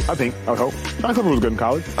 probably. I would hope. Sean Clifford was good in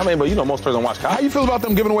college. I mean, but most players don't watch college. How you feel about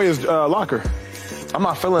them giving away his locker? I'm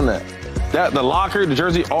not feeling that. The locker, the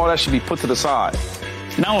jersey, all that should be put to the side.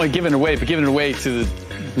 Not only giving it away, but giving it away to the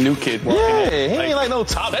new kid. Yeah, he ain't like no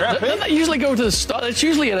top draft pick. That usually go to the star. That's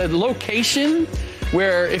usually at a location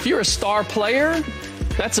where if you're a star player,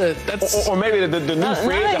 that's or maybe the new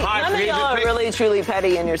free agent, the high free agent. None of y'all are really truly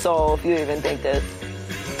petty in your soul if you even think this.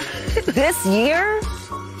 This year,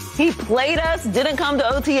 he played us, didn't come to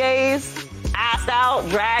OTAs, asked out,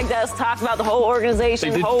 dragged us, talked about the whole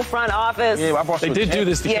organization, the whole front office. Yeah, I brought you They did do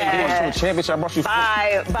this to Yeah. KD. I brought you a championship. I brought you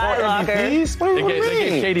Bye, locker. MVPs? What do you mean? They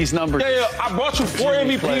gave KD's number. Yeah, I brought you 4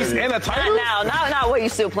 MVPs and a title. Not what you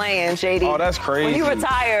still playing, Shady. Oh, that's crazy. When you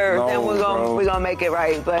retire, then we're gonna make it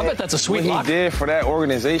right. But I bet that's a sweet what locker. he did for that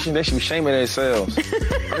organization, they should be shaming themselves.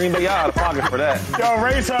 Green Bay out of pocket for that. Yo,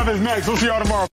 Ray Tubb is next. We'll see y'all tomorrow.